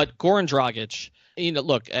 But Goran Dragic,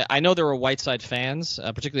 look, I know there are Whiteside fans,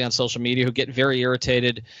 particularly on social media, who get very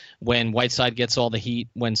irritated when Whiteside gets all the heat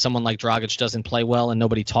when someone like Dragic doesn't play well and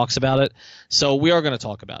nobody talks about it. So we are going to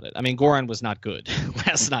talk about it. I mean, Goran was not good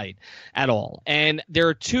last night at all. And there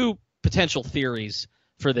are 2 potential theories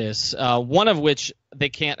for this, one of which they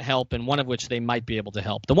can't help and one of which they might be able to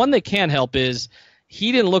help. The one they can help is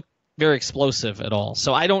he didn't look very explosive at all.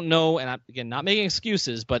 So I don't know, and I'm, again, not making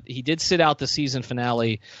excuses, but he did sit out the season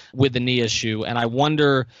finale with the knee issue, and I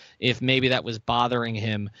wonder if maybe that was bothering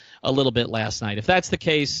him a little bit last night. If that's the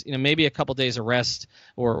case, maybe a couple days of rest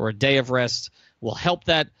or a day of rest will help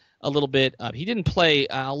that a little bit. He didn't play,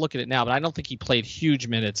 I'll look at it now, but I don't think he played huge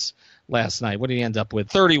minutes last night. What did he end up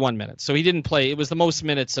with? 31 minutes. So he didn't play. It was the most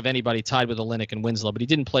minutes of anybody, tied with Olynyk and Winslow, but he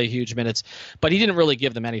didn't play huge minutes. But he didn't really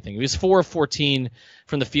give them anything. He was 4 of 14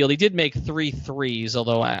 from the field. He did make 3 threes,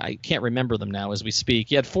 although I can't remember them now as we speak.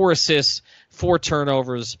 He had 4 assists, 4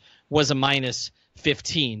 turnovers, was a minus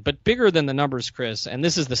 15. But bigger than the numbers, Chris, and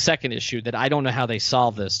this is the second issue that I don't know how they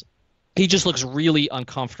solve this. He just looks really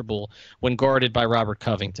uncomfortable when guarded by Robert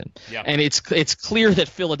Covington. Yep. And it's clear that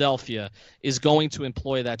Philadelphia is going to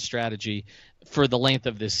employ that strategy for the length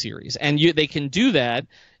of this series. And they can do that.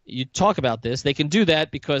 You talk about this. They can do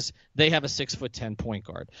that because they have a 6'10" point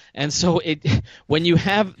guard. And so when you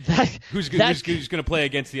have that – Who's going to play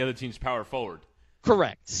against the other team's power forward?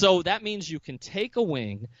 Correct. So that means you can take a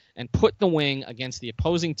wing and put the wing against the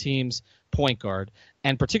opposing team's point guard,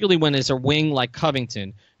 and particularly when there's a wing like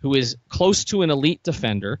Covington, who is close to an elite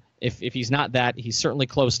defender. If he's not that, he's certainly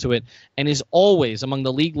close to it, and is always among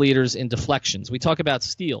the league leaders in deflections. We talk about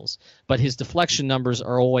steals, but his deflection numbers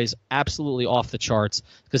are always absolutely off the charts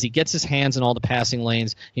because he gets his hands in all the passing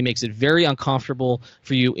lanes. He makes it very uncomfortable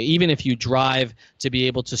for you, even if you drive, to be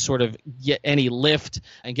able to sort of get any lift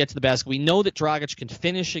and get to the basket. We know that Dragic can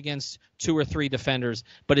finish against 2 or 3 defenders,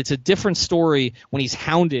 but it's a different story when he's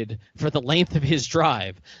hounded for the length of his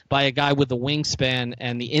drive by a guy with the wingspan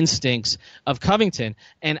and the instincts of Covington.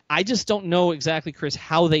 And I just don't know exactly, Chris,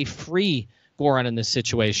 how they free Goran in this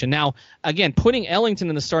situation. Now, again, putting Ellington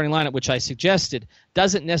in the starting lineup, which I suggested,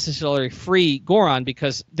 doesn't necessarily free Goran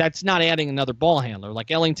because that's not adding another ball handler.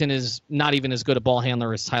 Like, Ellington is not even as good a ball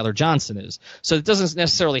handler as Tyler Johnson is. So it doesn't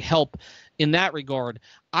necessarily help in that regard.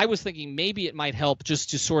 I was thinking maybe it might help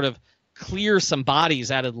just to sort of clear some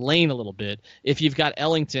bodies out of the lane a little bit if you've got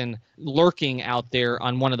Ellington lurking out there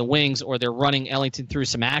on one of the wings, or they're running Ellington through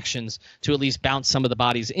some actions to at least bounce some of the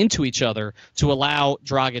bodies into each other to allow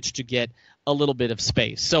Dragic to get a little bit of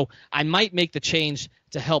space. So I might make the change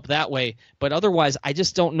to help that way, but otherwise I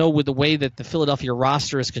just don't know, with the way that the Philadelphia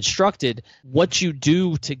roster is constructed, what you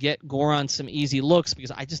do to get Goran some easy looks,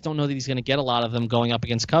 because I just don't know that he's going to get a lot of them going up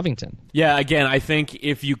against Covington. Yeah, again, I think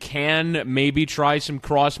if you can maybe try some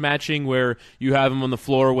cross-matching where you have him on the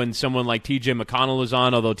floor when someone like T.J. McConnell is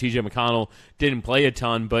on, although T.J. McConnell didn't play a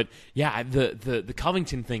ton. But, yeah, the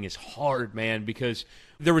Covington thing is hard, man, because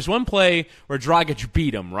there was one play where Dragic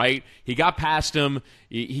beat him, right? He got past him.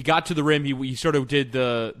 He got to the rim. He sort of did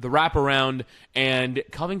the wraparound, and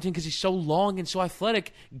Covington, because he's so long and so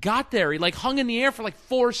athletic, got there. He hung in the air for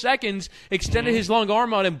 4 seconds, extended his long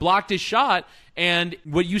arm out, and blocked his shot. And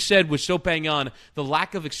what you said was so bang on, the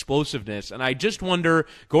lack of explosiveness. And I just wonder,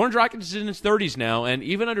 Goran Dragic is in his 30s now, and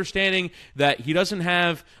even understanding that he doesn't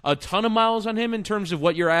have a ton of miles on him in terms of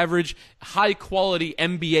what your average high-quality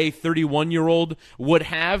NBA 31-year-old would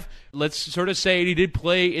have. Let's sort of say he did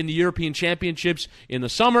play in the European Championships in the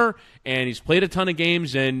summer, and he's played a ton of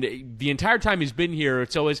games, and the entire time he's been here,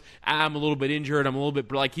 it's always, I'm a little bit injured, I'm a little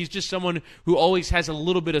bit, he's just someone who always has a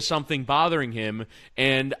little bit of something bothering him,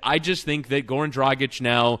 and I just think that Goran Goran Dragic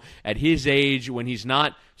now at his age, when he's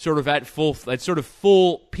not sort of at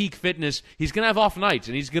full peak fitness, he's going to have off nights,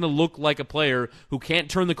 and he's going to look like a player who can't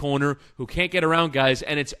turn the corner, who can't get around guys,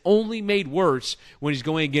 and it's only made worse when he's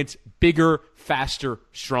going against bigger, faster,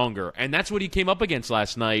 stronger. And that's what he came up against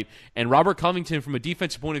last night. And Robert Covington, from a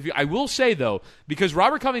defensive point of view, I will say, though, because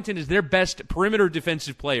Robert Covington is their best perimeter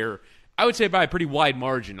defensive player, I would say by a pretty wide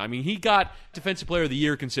margin. I mean, he got Defensive Player of the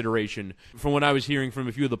Year consideration from what I was hearing from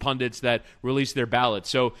a few of the pundits that released their ballots.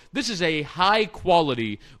 So this is a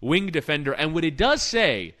high-quality wing defender. And what it does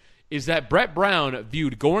say is that Brett Brown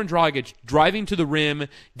viewed Goran Dragic driving to the rim,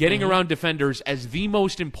 getting around defenders as the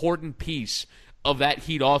most important piece of that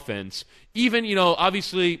Heat offense. Even,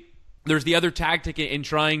 obviously, there's the other tactic in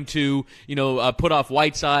trying to, put off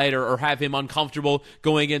Whiteside or have him uncomfortable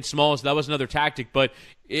going against Smalls. That was another tactic. But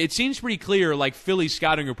it seems pretty clear, like Philly's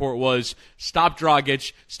scouting report was, stop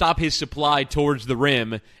Dragic, stop his supply towards the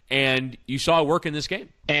rim, and you saw it work in this game.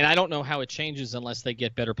 And I don't know how it changes unless they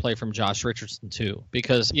get better play from Josh Richardson, too.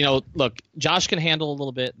 Because, look, Josh can handle a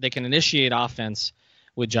little bit. They can initiate offense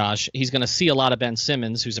with Josh. He's going to see a lot of Ben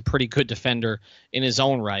Simmons, who's a pretty good defender in his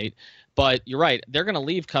own right. But you're right. They're going to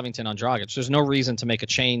leave Covington on Dragic. There's no reason to make a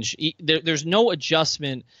change. There's no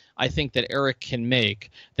adjustment, I think, that Eric can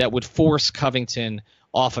make that would force Covington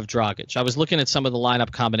off of Dragic. I was looking at some of the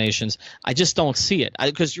lineup combinations. I just don't see it.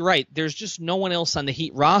 Because you're right. There's just no one else on the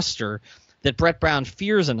Heat roster that Brett Brown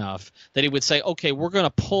fears enough that he would say, okay, we're going to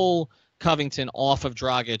pull Covington off of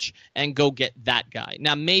Dragic and go get that guy.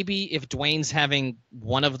 Now, maybe if Dwayne's having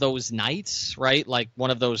one of those nights, right, like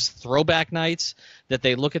one of those throwback nights, that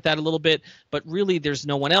they look at that a little bit, but really there's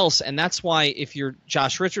no one else. And that's why if you're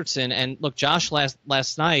Josh Richardson, and look, Josh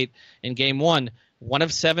last night in game 1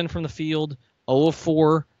 of 7 from the field, 0 of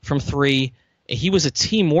 4 from 3. He was a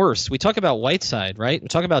team worst. We talk about Whiteside, right? We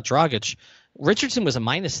talk about Dragic. Richardson was a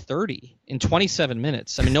minus 30 in 27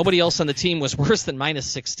 minutes. I mean, nobody else on the team was worse than minus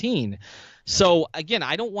 16. So, again,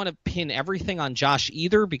 I don't want to pin everything on Josh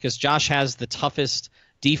either, because Josh has the toughest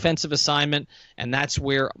defensive assignment, and that's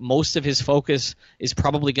where most of his focus is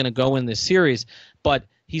probably going to go in this series. But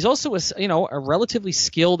he's also a relatively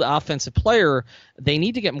skilled offensive player. They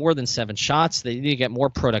need to get more than 7 shots. They need to get more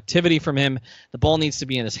productivity from him. The ball needs to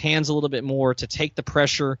be in his hands a little bit more to take the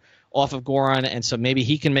pressure off of Goran, and so maybe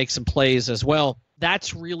he can make some plays as well.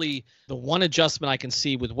 That's really the one adjustment I can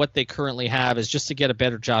see with what they currently have, is just to get a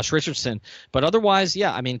better Josh Richardson. But otherwise,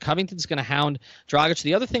 yeah, I mean, Covington's going to hound Dragic.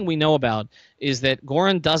 The other thing we know about is that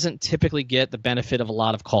Goran doesn't typically get the benefit of a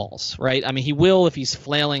lot of calls, right? I mean, he will if he's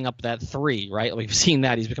flailing up that 3, right? We've seen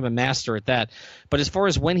that. He's become a master at that. But as far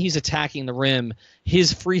as when he's attacking the rim,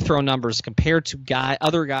 his free throw numbers compared to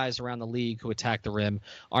other guys around the league who attack the rim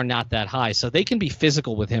are not that high. So they can be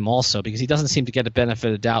physical with him also, because he doesn't seem to get a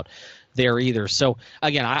benefit of doubt there either. So,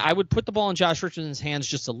 again, I would put the ball in Josh Richardson's hands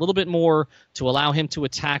just a little bit more to allow him to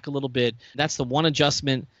attack a little bit. That's the one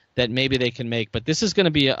adjustment that maybe they can make. But this is going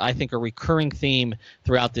to be, I think, a recurring theme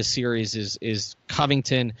throughout this series is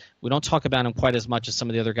Covington. We don't talk about him quite as much as some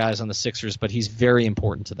of the other guys on the Sixers, but he's very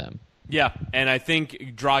important to them. Yeah, and I think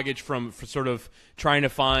Dragic for sort of trying to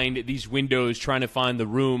find these windows, trying to find the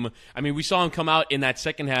room. I mean, we saw him come out in that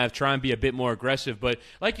second half, try and be a bit more aggressive. But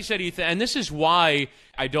like you said, Ethan, and this is why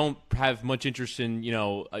I don't have much interest in,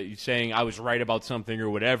 saying I was right about something or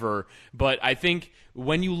whatever. But I think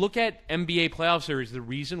when you look at NBA playoff series, the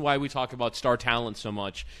reason why we talk about star talent so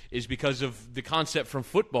much is because of the concept from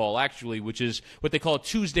football, actually, which is what they call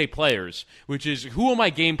Tuesday players, which is who am I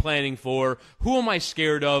game planning for? Who am I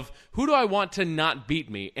scared of? Who do I want to not beat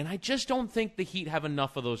me? And I just don't think the Heat have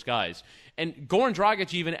enough of those guys. And Goran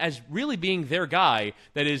Dragic, even as really being their guy,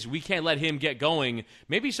 that is, we can't let him get going.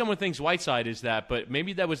 Maybe someone thinks Whiteside is that, but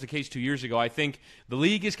maybe that was the case 2 years ago. I think the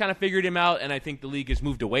league has kind of figured him out, and I think the league has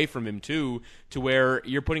moved away from him too, to where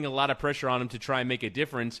you're putting a lot of pressure on him to try and make a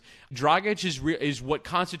difference. Dragic is what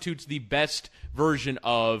constitutes the best version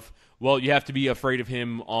of, well, you have to be afraid of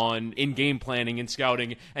him in game planning and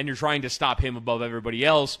scouting, and you're trying to stop him above everybody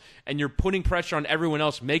else, and you're putting pressure on everyone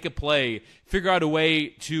else, make a play, figure out a way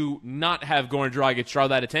to not have Goran Dragic draw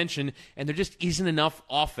that attention, and there just isn't enough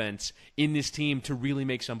offense in this team to really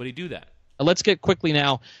make somebody do that. Let's get quickly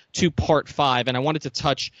now to part 5, and I wanted to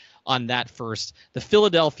touch on that first, the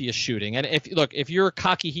Philadelphia shooting. And if you're a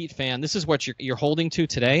cocky Heat fan, this is what you're holding to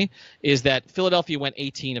today, is that Philadelphia went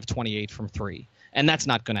 18 of 28 from 3. And that's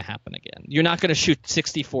not going to happen again. You're not going to shoot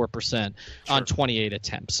 64% on 28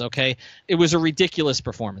 attempts, okay? It was a ridiculous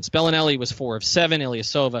performance. Bellinelli was 4 of 7.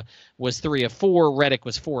 Ilyasova was 3 of 4. Redick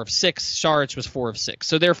was 4 of 6. Saric was 4 of 6.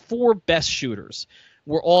 So their 4 best shooters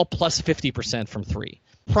were all plus 50% from 3.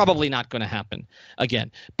 Probably not going to happen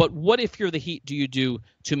again. But what if you're the Heat do you do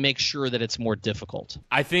to make sure that it's more difficult?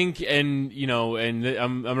 I think, and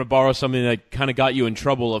I'm going to borrow something that kind of got you in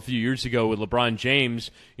trouble a few years ago with LeBron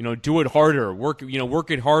James. Do it harder, work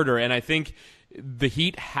it harder. And I think the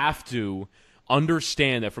Heat have to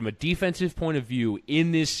understand that from a defensive point of view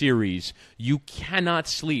in this series, you cannot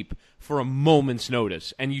sleep for a moment's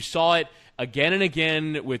notice. And you saw it again and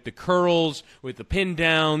again with the curls, with the pin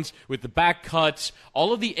downs, with the back cuts,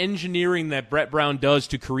 all of the engineering that Brett Brown does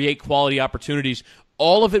to create quality opportunities.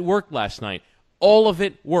 All of it worked last night. All of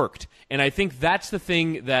it worked. And I think that's the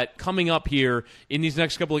thing that coming up here in these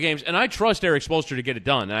next couple of games, and I trust Eric Spoelstra to get it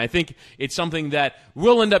done. And I think it's something that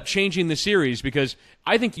will end up changing the series, because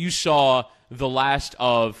I think you saw the last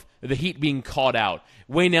of the Heat being caught out,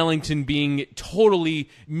 Wayne Ellington being totally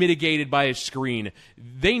mitigated by his screen.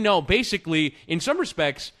 They know, basically, in some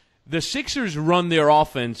respects, the Sixers run their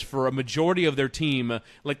offense for a majority of their team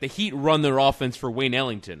like the Heat run their offense for Wayne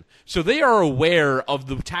Ellington. So they are aware of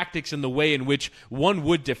the tactics and the way in which one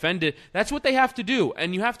would defend it. That's what they have to do,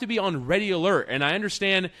 and you have to be on ready alert. And I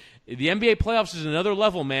understand the NBA playoffs is another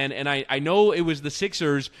level, man, and I know it was the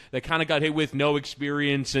Sixers that kind of got hit with no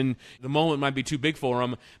experience, and the moment might be too big for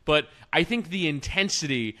them, but I think the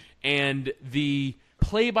intensity and the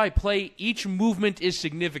play-by-play, each movement is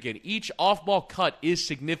significant, each off-ball cut is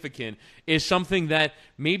significant, is something that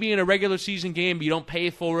maybe in a regular season game you don't pay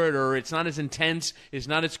for it, or it's not as intense, it's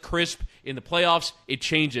not as crisp. In the playoffs, it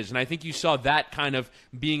changes. And I think you saw that kind of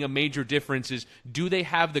being a major difference is, do they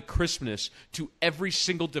have the crispness to every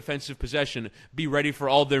single defensive possession be ready for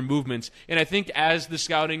all their movements? And I think as the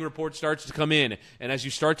scouting report starts to come in, and as you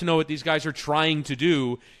start to know what these guys are trying to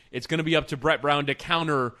do, it's going to be up to Brett Brown to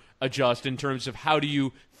counter adjust in terms of how do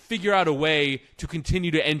you figure out a way to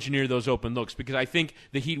continue to engineer those open looks, because I think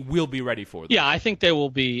the Heat will be ready for them. Yeah, I think they will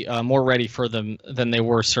be more ready for them than they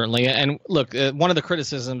were, certainly. And look, one of the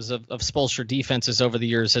criticisms of Spoelstra defenses over the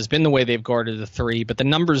years has been the way they've guarded the three, but the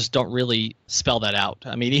numbers don't really spell that out.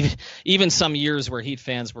 I mean, even some years where Heat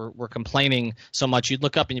fans were complaining so much, you'd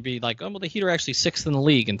look up and you'd be like, oh, well, the Heat are actually sixth in the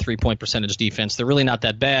league in three-point percentage defense. They're really not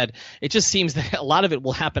that bad. It just seems that a lot of it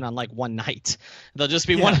will happen on like one night. They'll just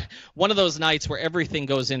be one of those nights where everything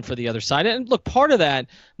goes in for the other side. And look, part of that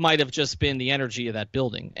might have just been the energy of that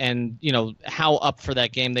building and, how up for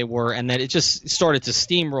that game they were, and that it just started to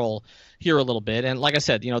steamroll here a little bit. And like I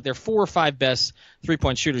said, their 4 or 5 best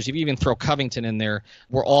three-point shooters, if you even throw Covington in there,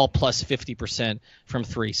 were all plus 50% from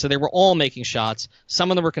three. So they were all making shots.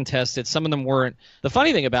 Some of them were contested. Some of them weren't. The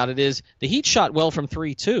funny thing about it is the Heat shot well from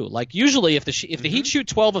three, too. Like, usually if the Heat shoot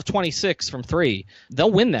 12 of 26 from three,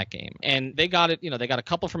 they'll win that game. And they got it. They got a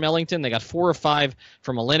couple from Ellington. They got 4 of 5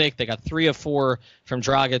 from Olynyk. They got 3 of 4 from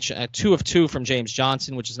Dragic, 2 of 2 from James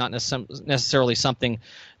Johnson, which is not necessarily something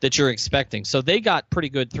that you're expecting. So they got pretty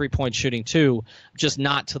good three-point shooting too, just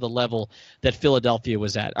not to the level that Philadelphia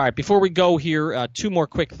was at. All right, before we go here, 2 more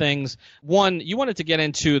quick things. One, you wanted to get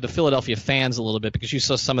into the Philadelphia fans a little bit because you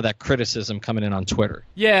saw some of that criticism coming in on Twitter.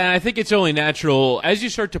 Yeah, and I think it's only natural. As you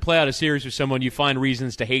start to play out a series with someone, you find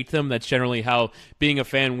reasons to hate them. That's generally how being a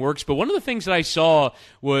fan works. But one of the things that I saw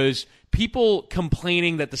was people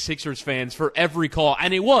complaining that the Sixers fans, for every call,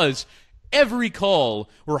 and it was every call,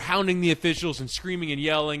 were hounding the officials and screaming and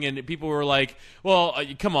yelling, and people were like, well,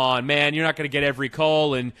 come on, man, you're not going to get every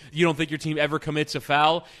call, and you don't think your team ever commits a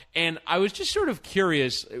foul. And I was just sort of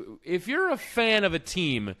curious, if you're a fan of a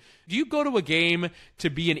team, do you go to a game to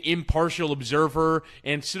be an impartial observer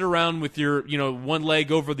and sit around with your, one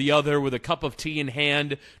leg over the other with a cup of tea in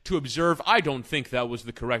hand to observe? I don't think that was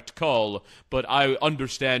the correct call, but I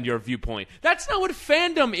understand your viewpoint. That's not what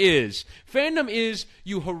fandom is. Fandom is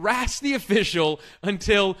you harass the official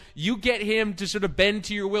until you get him to sort of bend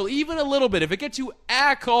to your will, even a little bit. If it gets you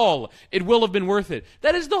a call, it will have been worth it.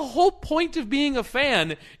 That is the whole point of being a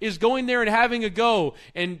fan, is going there and having a go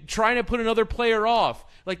and trying to put another player off.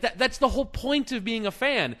 Like that's the whole point of being a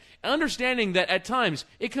fan. Understanding that at times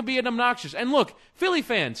it can be an obnoxious. And look, Philly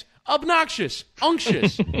fans, obnoxious,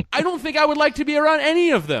 unctuous. I don't think I would like to be around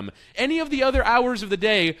any of them. Any of the other hours of the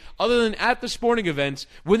day, other than at the sporting events,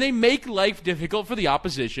 when they make life difficult for the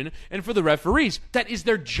opposition and for the referees. That is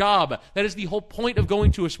their job. That is the whole point of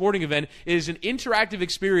going to a sporting event. It is an interactive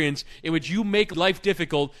experience in which you make life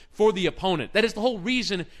difficult for the opponent. That is the whole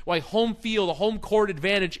reason why home field, a home court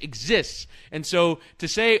advantage exists. And so to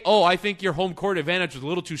say, oh, I think your home court advantage was a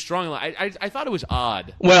little too strong, I thought it was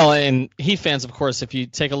odd. Well, and Heat fans, of course, if you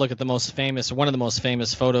take a look look at the most famous, one of the most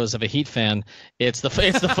famous photos of a Heat fan, it's the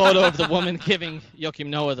photo of the woman giving Joakim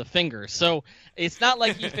Noah the finger. So it's not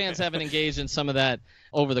like Heat fans haven't engaged in some of that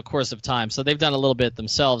over the course of time. So they've done a little bit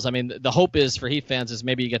themselves. I mean, the hope is for Heat fans is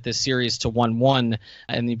maybe you get this series to 1-1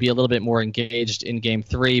 and you'd be a little bit more engaged in Game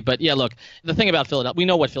 3. But yeah, look, the thing about Philadelphia, we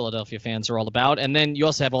know what Philadelphia fans are all about. And then you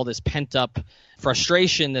also have all this pent-up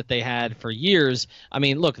frustration that they had for years. I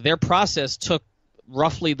mean, look, their process took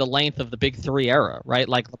roughly the length of the Big Three era, right?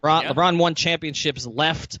 Like LeBron won championships,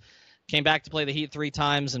 left, came back to play the Heat 3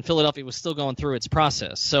 times, and Philadelphia was still going through its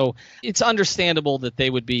process. So it's understandable that they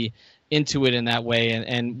would be into it in that way,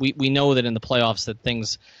 and we know that in the playoffs that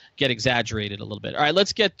things get exaggerated a little bit. All right,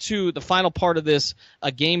 let's get to the final part of this,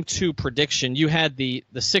 a Game 2 prediction. You had the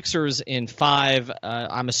Sixers in 5.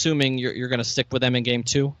 I'm assuming you're going to stick with them in Game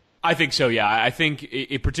 2? I think so, yeah. I think,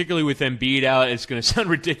 particularly with Embiid out, it's going to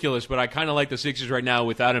sound ridiculous, but I kind of like the Sixers right now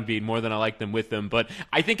without Embiid more than I like them with them. But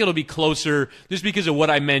I think it'll be closer just because of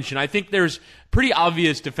what I mentioned. I think there's pretty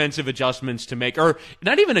obvious defensive adjustments to make, or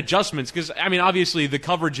not even adjustments, because, I mean, obviously the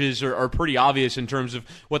coverages are pretty obvious in terms of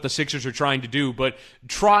what the Sixers are trying to do, but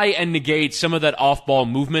try and negate some of that off-ball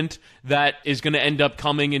movement that is going to end up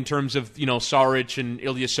coming in terms of, Saric and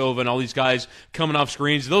Ilyasova and all these guys coming off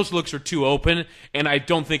screens. Those looks are too open, and I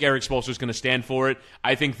don't think Eric Spoelstra is going to stand for it.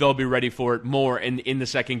 I think they'll be ready for it more in the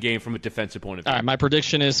second game from a defensive point of view. All right, my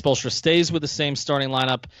prediction is Spoelstra stays with the same starting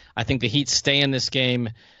lineup. I think the Heat stay in this game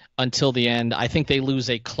until the end. I think they lose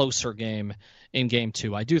a closer game in Game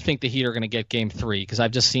 2. I do think the Heat are going to get Game 3 because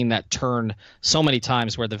I've just seen that turn so many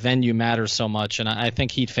times where the venue matters so much. And I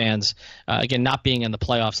think Heat fans, again, not being in the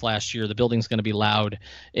playoffs last year, the building's going to be loud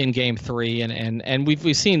in Game 3. And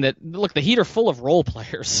we've seen that, look, the Heat are full of role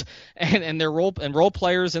players, and their role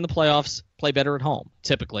players in the playoffs play better at home,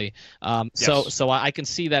 typically. Yes. So I can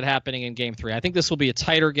see that happening in Game 3. I think this will be a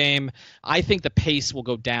tighter game. I think the pace will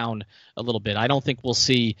go down a little bit. I don't think we'll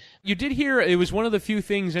see. You did hear, it was one of the few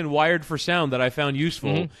things in Wired for Sound that I found useful.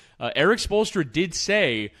 Mm-hmm. Eric Spoelstra did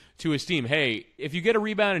say to his team, hey, if you get a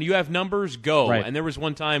rebound and you have numbers, go. Right. And there was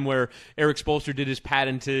one time where Eric Spoelstra did his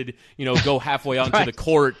patented, go halfway onto the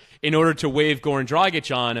court in order to wave Goran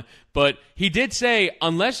Dragic on. But he did say,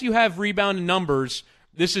 unless you have rebound and numbers,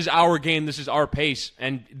 this is our game, this is our pace,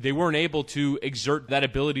 and they weren't able to exert that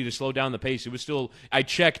ability to slow down the pace. It was still, I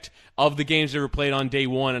checked, of the games that were played on day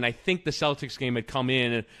one, and I think the Celtics game had come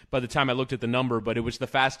in by the time I looked at the number, but it was the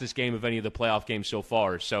fastest game of any of the playoff games so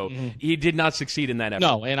far. So he did not succeed in that effort.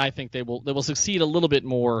 No, and I think they will succeed a little bit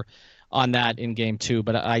more on that in Game 2,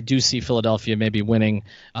 but I do see Philadelphia maybe winning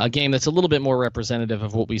a game that's a little bit more representative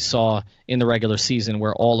of what we saw in the regular season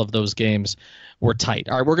where all of those games were tight.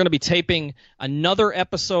 All right, we're going to be taping another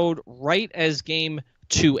episode right as Game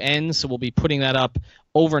 2 ends, so we'll be putting that up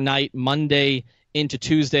overnight, Monday into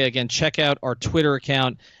Tuesday. Again, check out our Twitter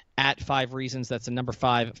account at 5 Reasons. That's the number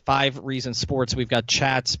 5 Reasons Sports. We've got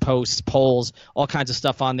chats, posts, polls, all kinds of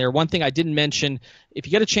stuff on there. One thing I didn't mention, if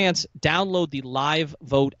you get a chance, download the Live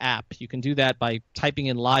Vote app. You can do that by typing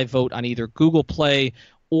in Live Vote on either Google Play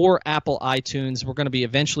or Apple iTunes. We're going to be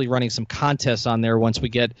eventually running some contests on there once we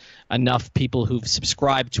get enough people who've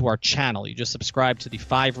subscribed to our channel. You just subscribe to the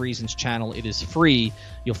 5 Reasons channel. It is free.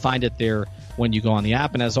 You'll find it there when you go on the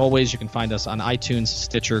app. And as always, you can find us on iTunes,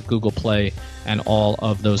 Stitcher, Google Play, and all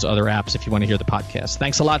of those other apps if you want to hear the podcast.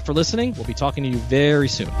 Thanks a lot for listening. We'll be talking to you very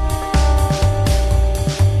soon.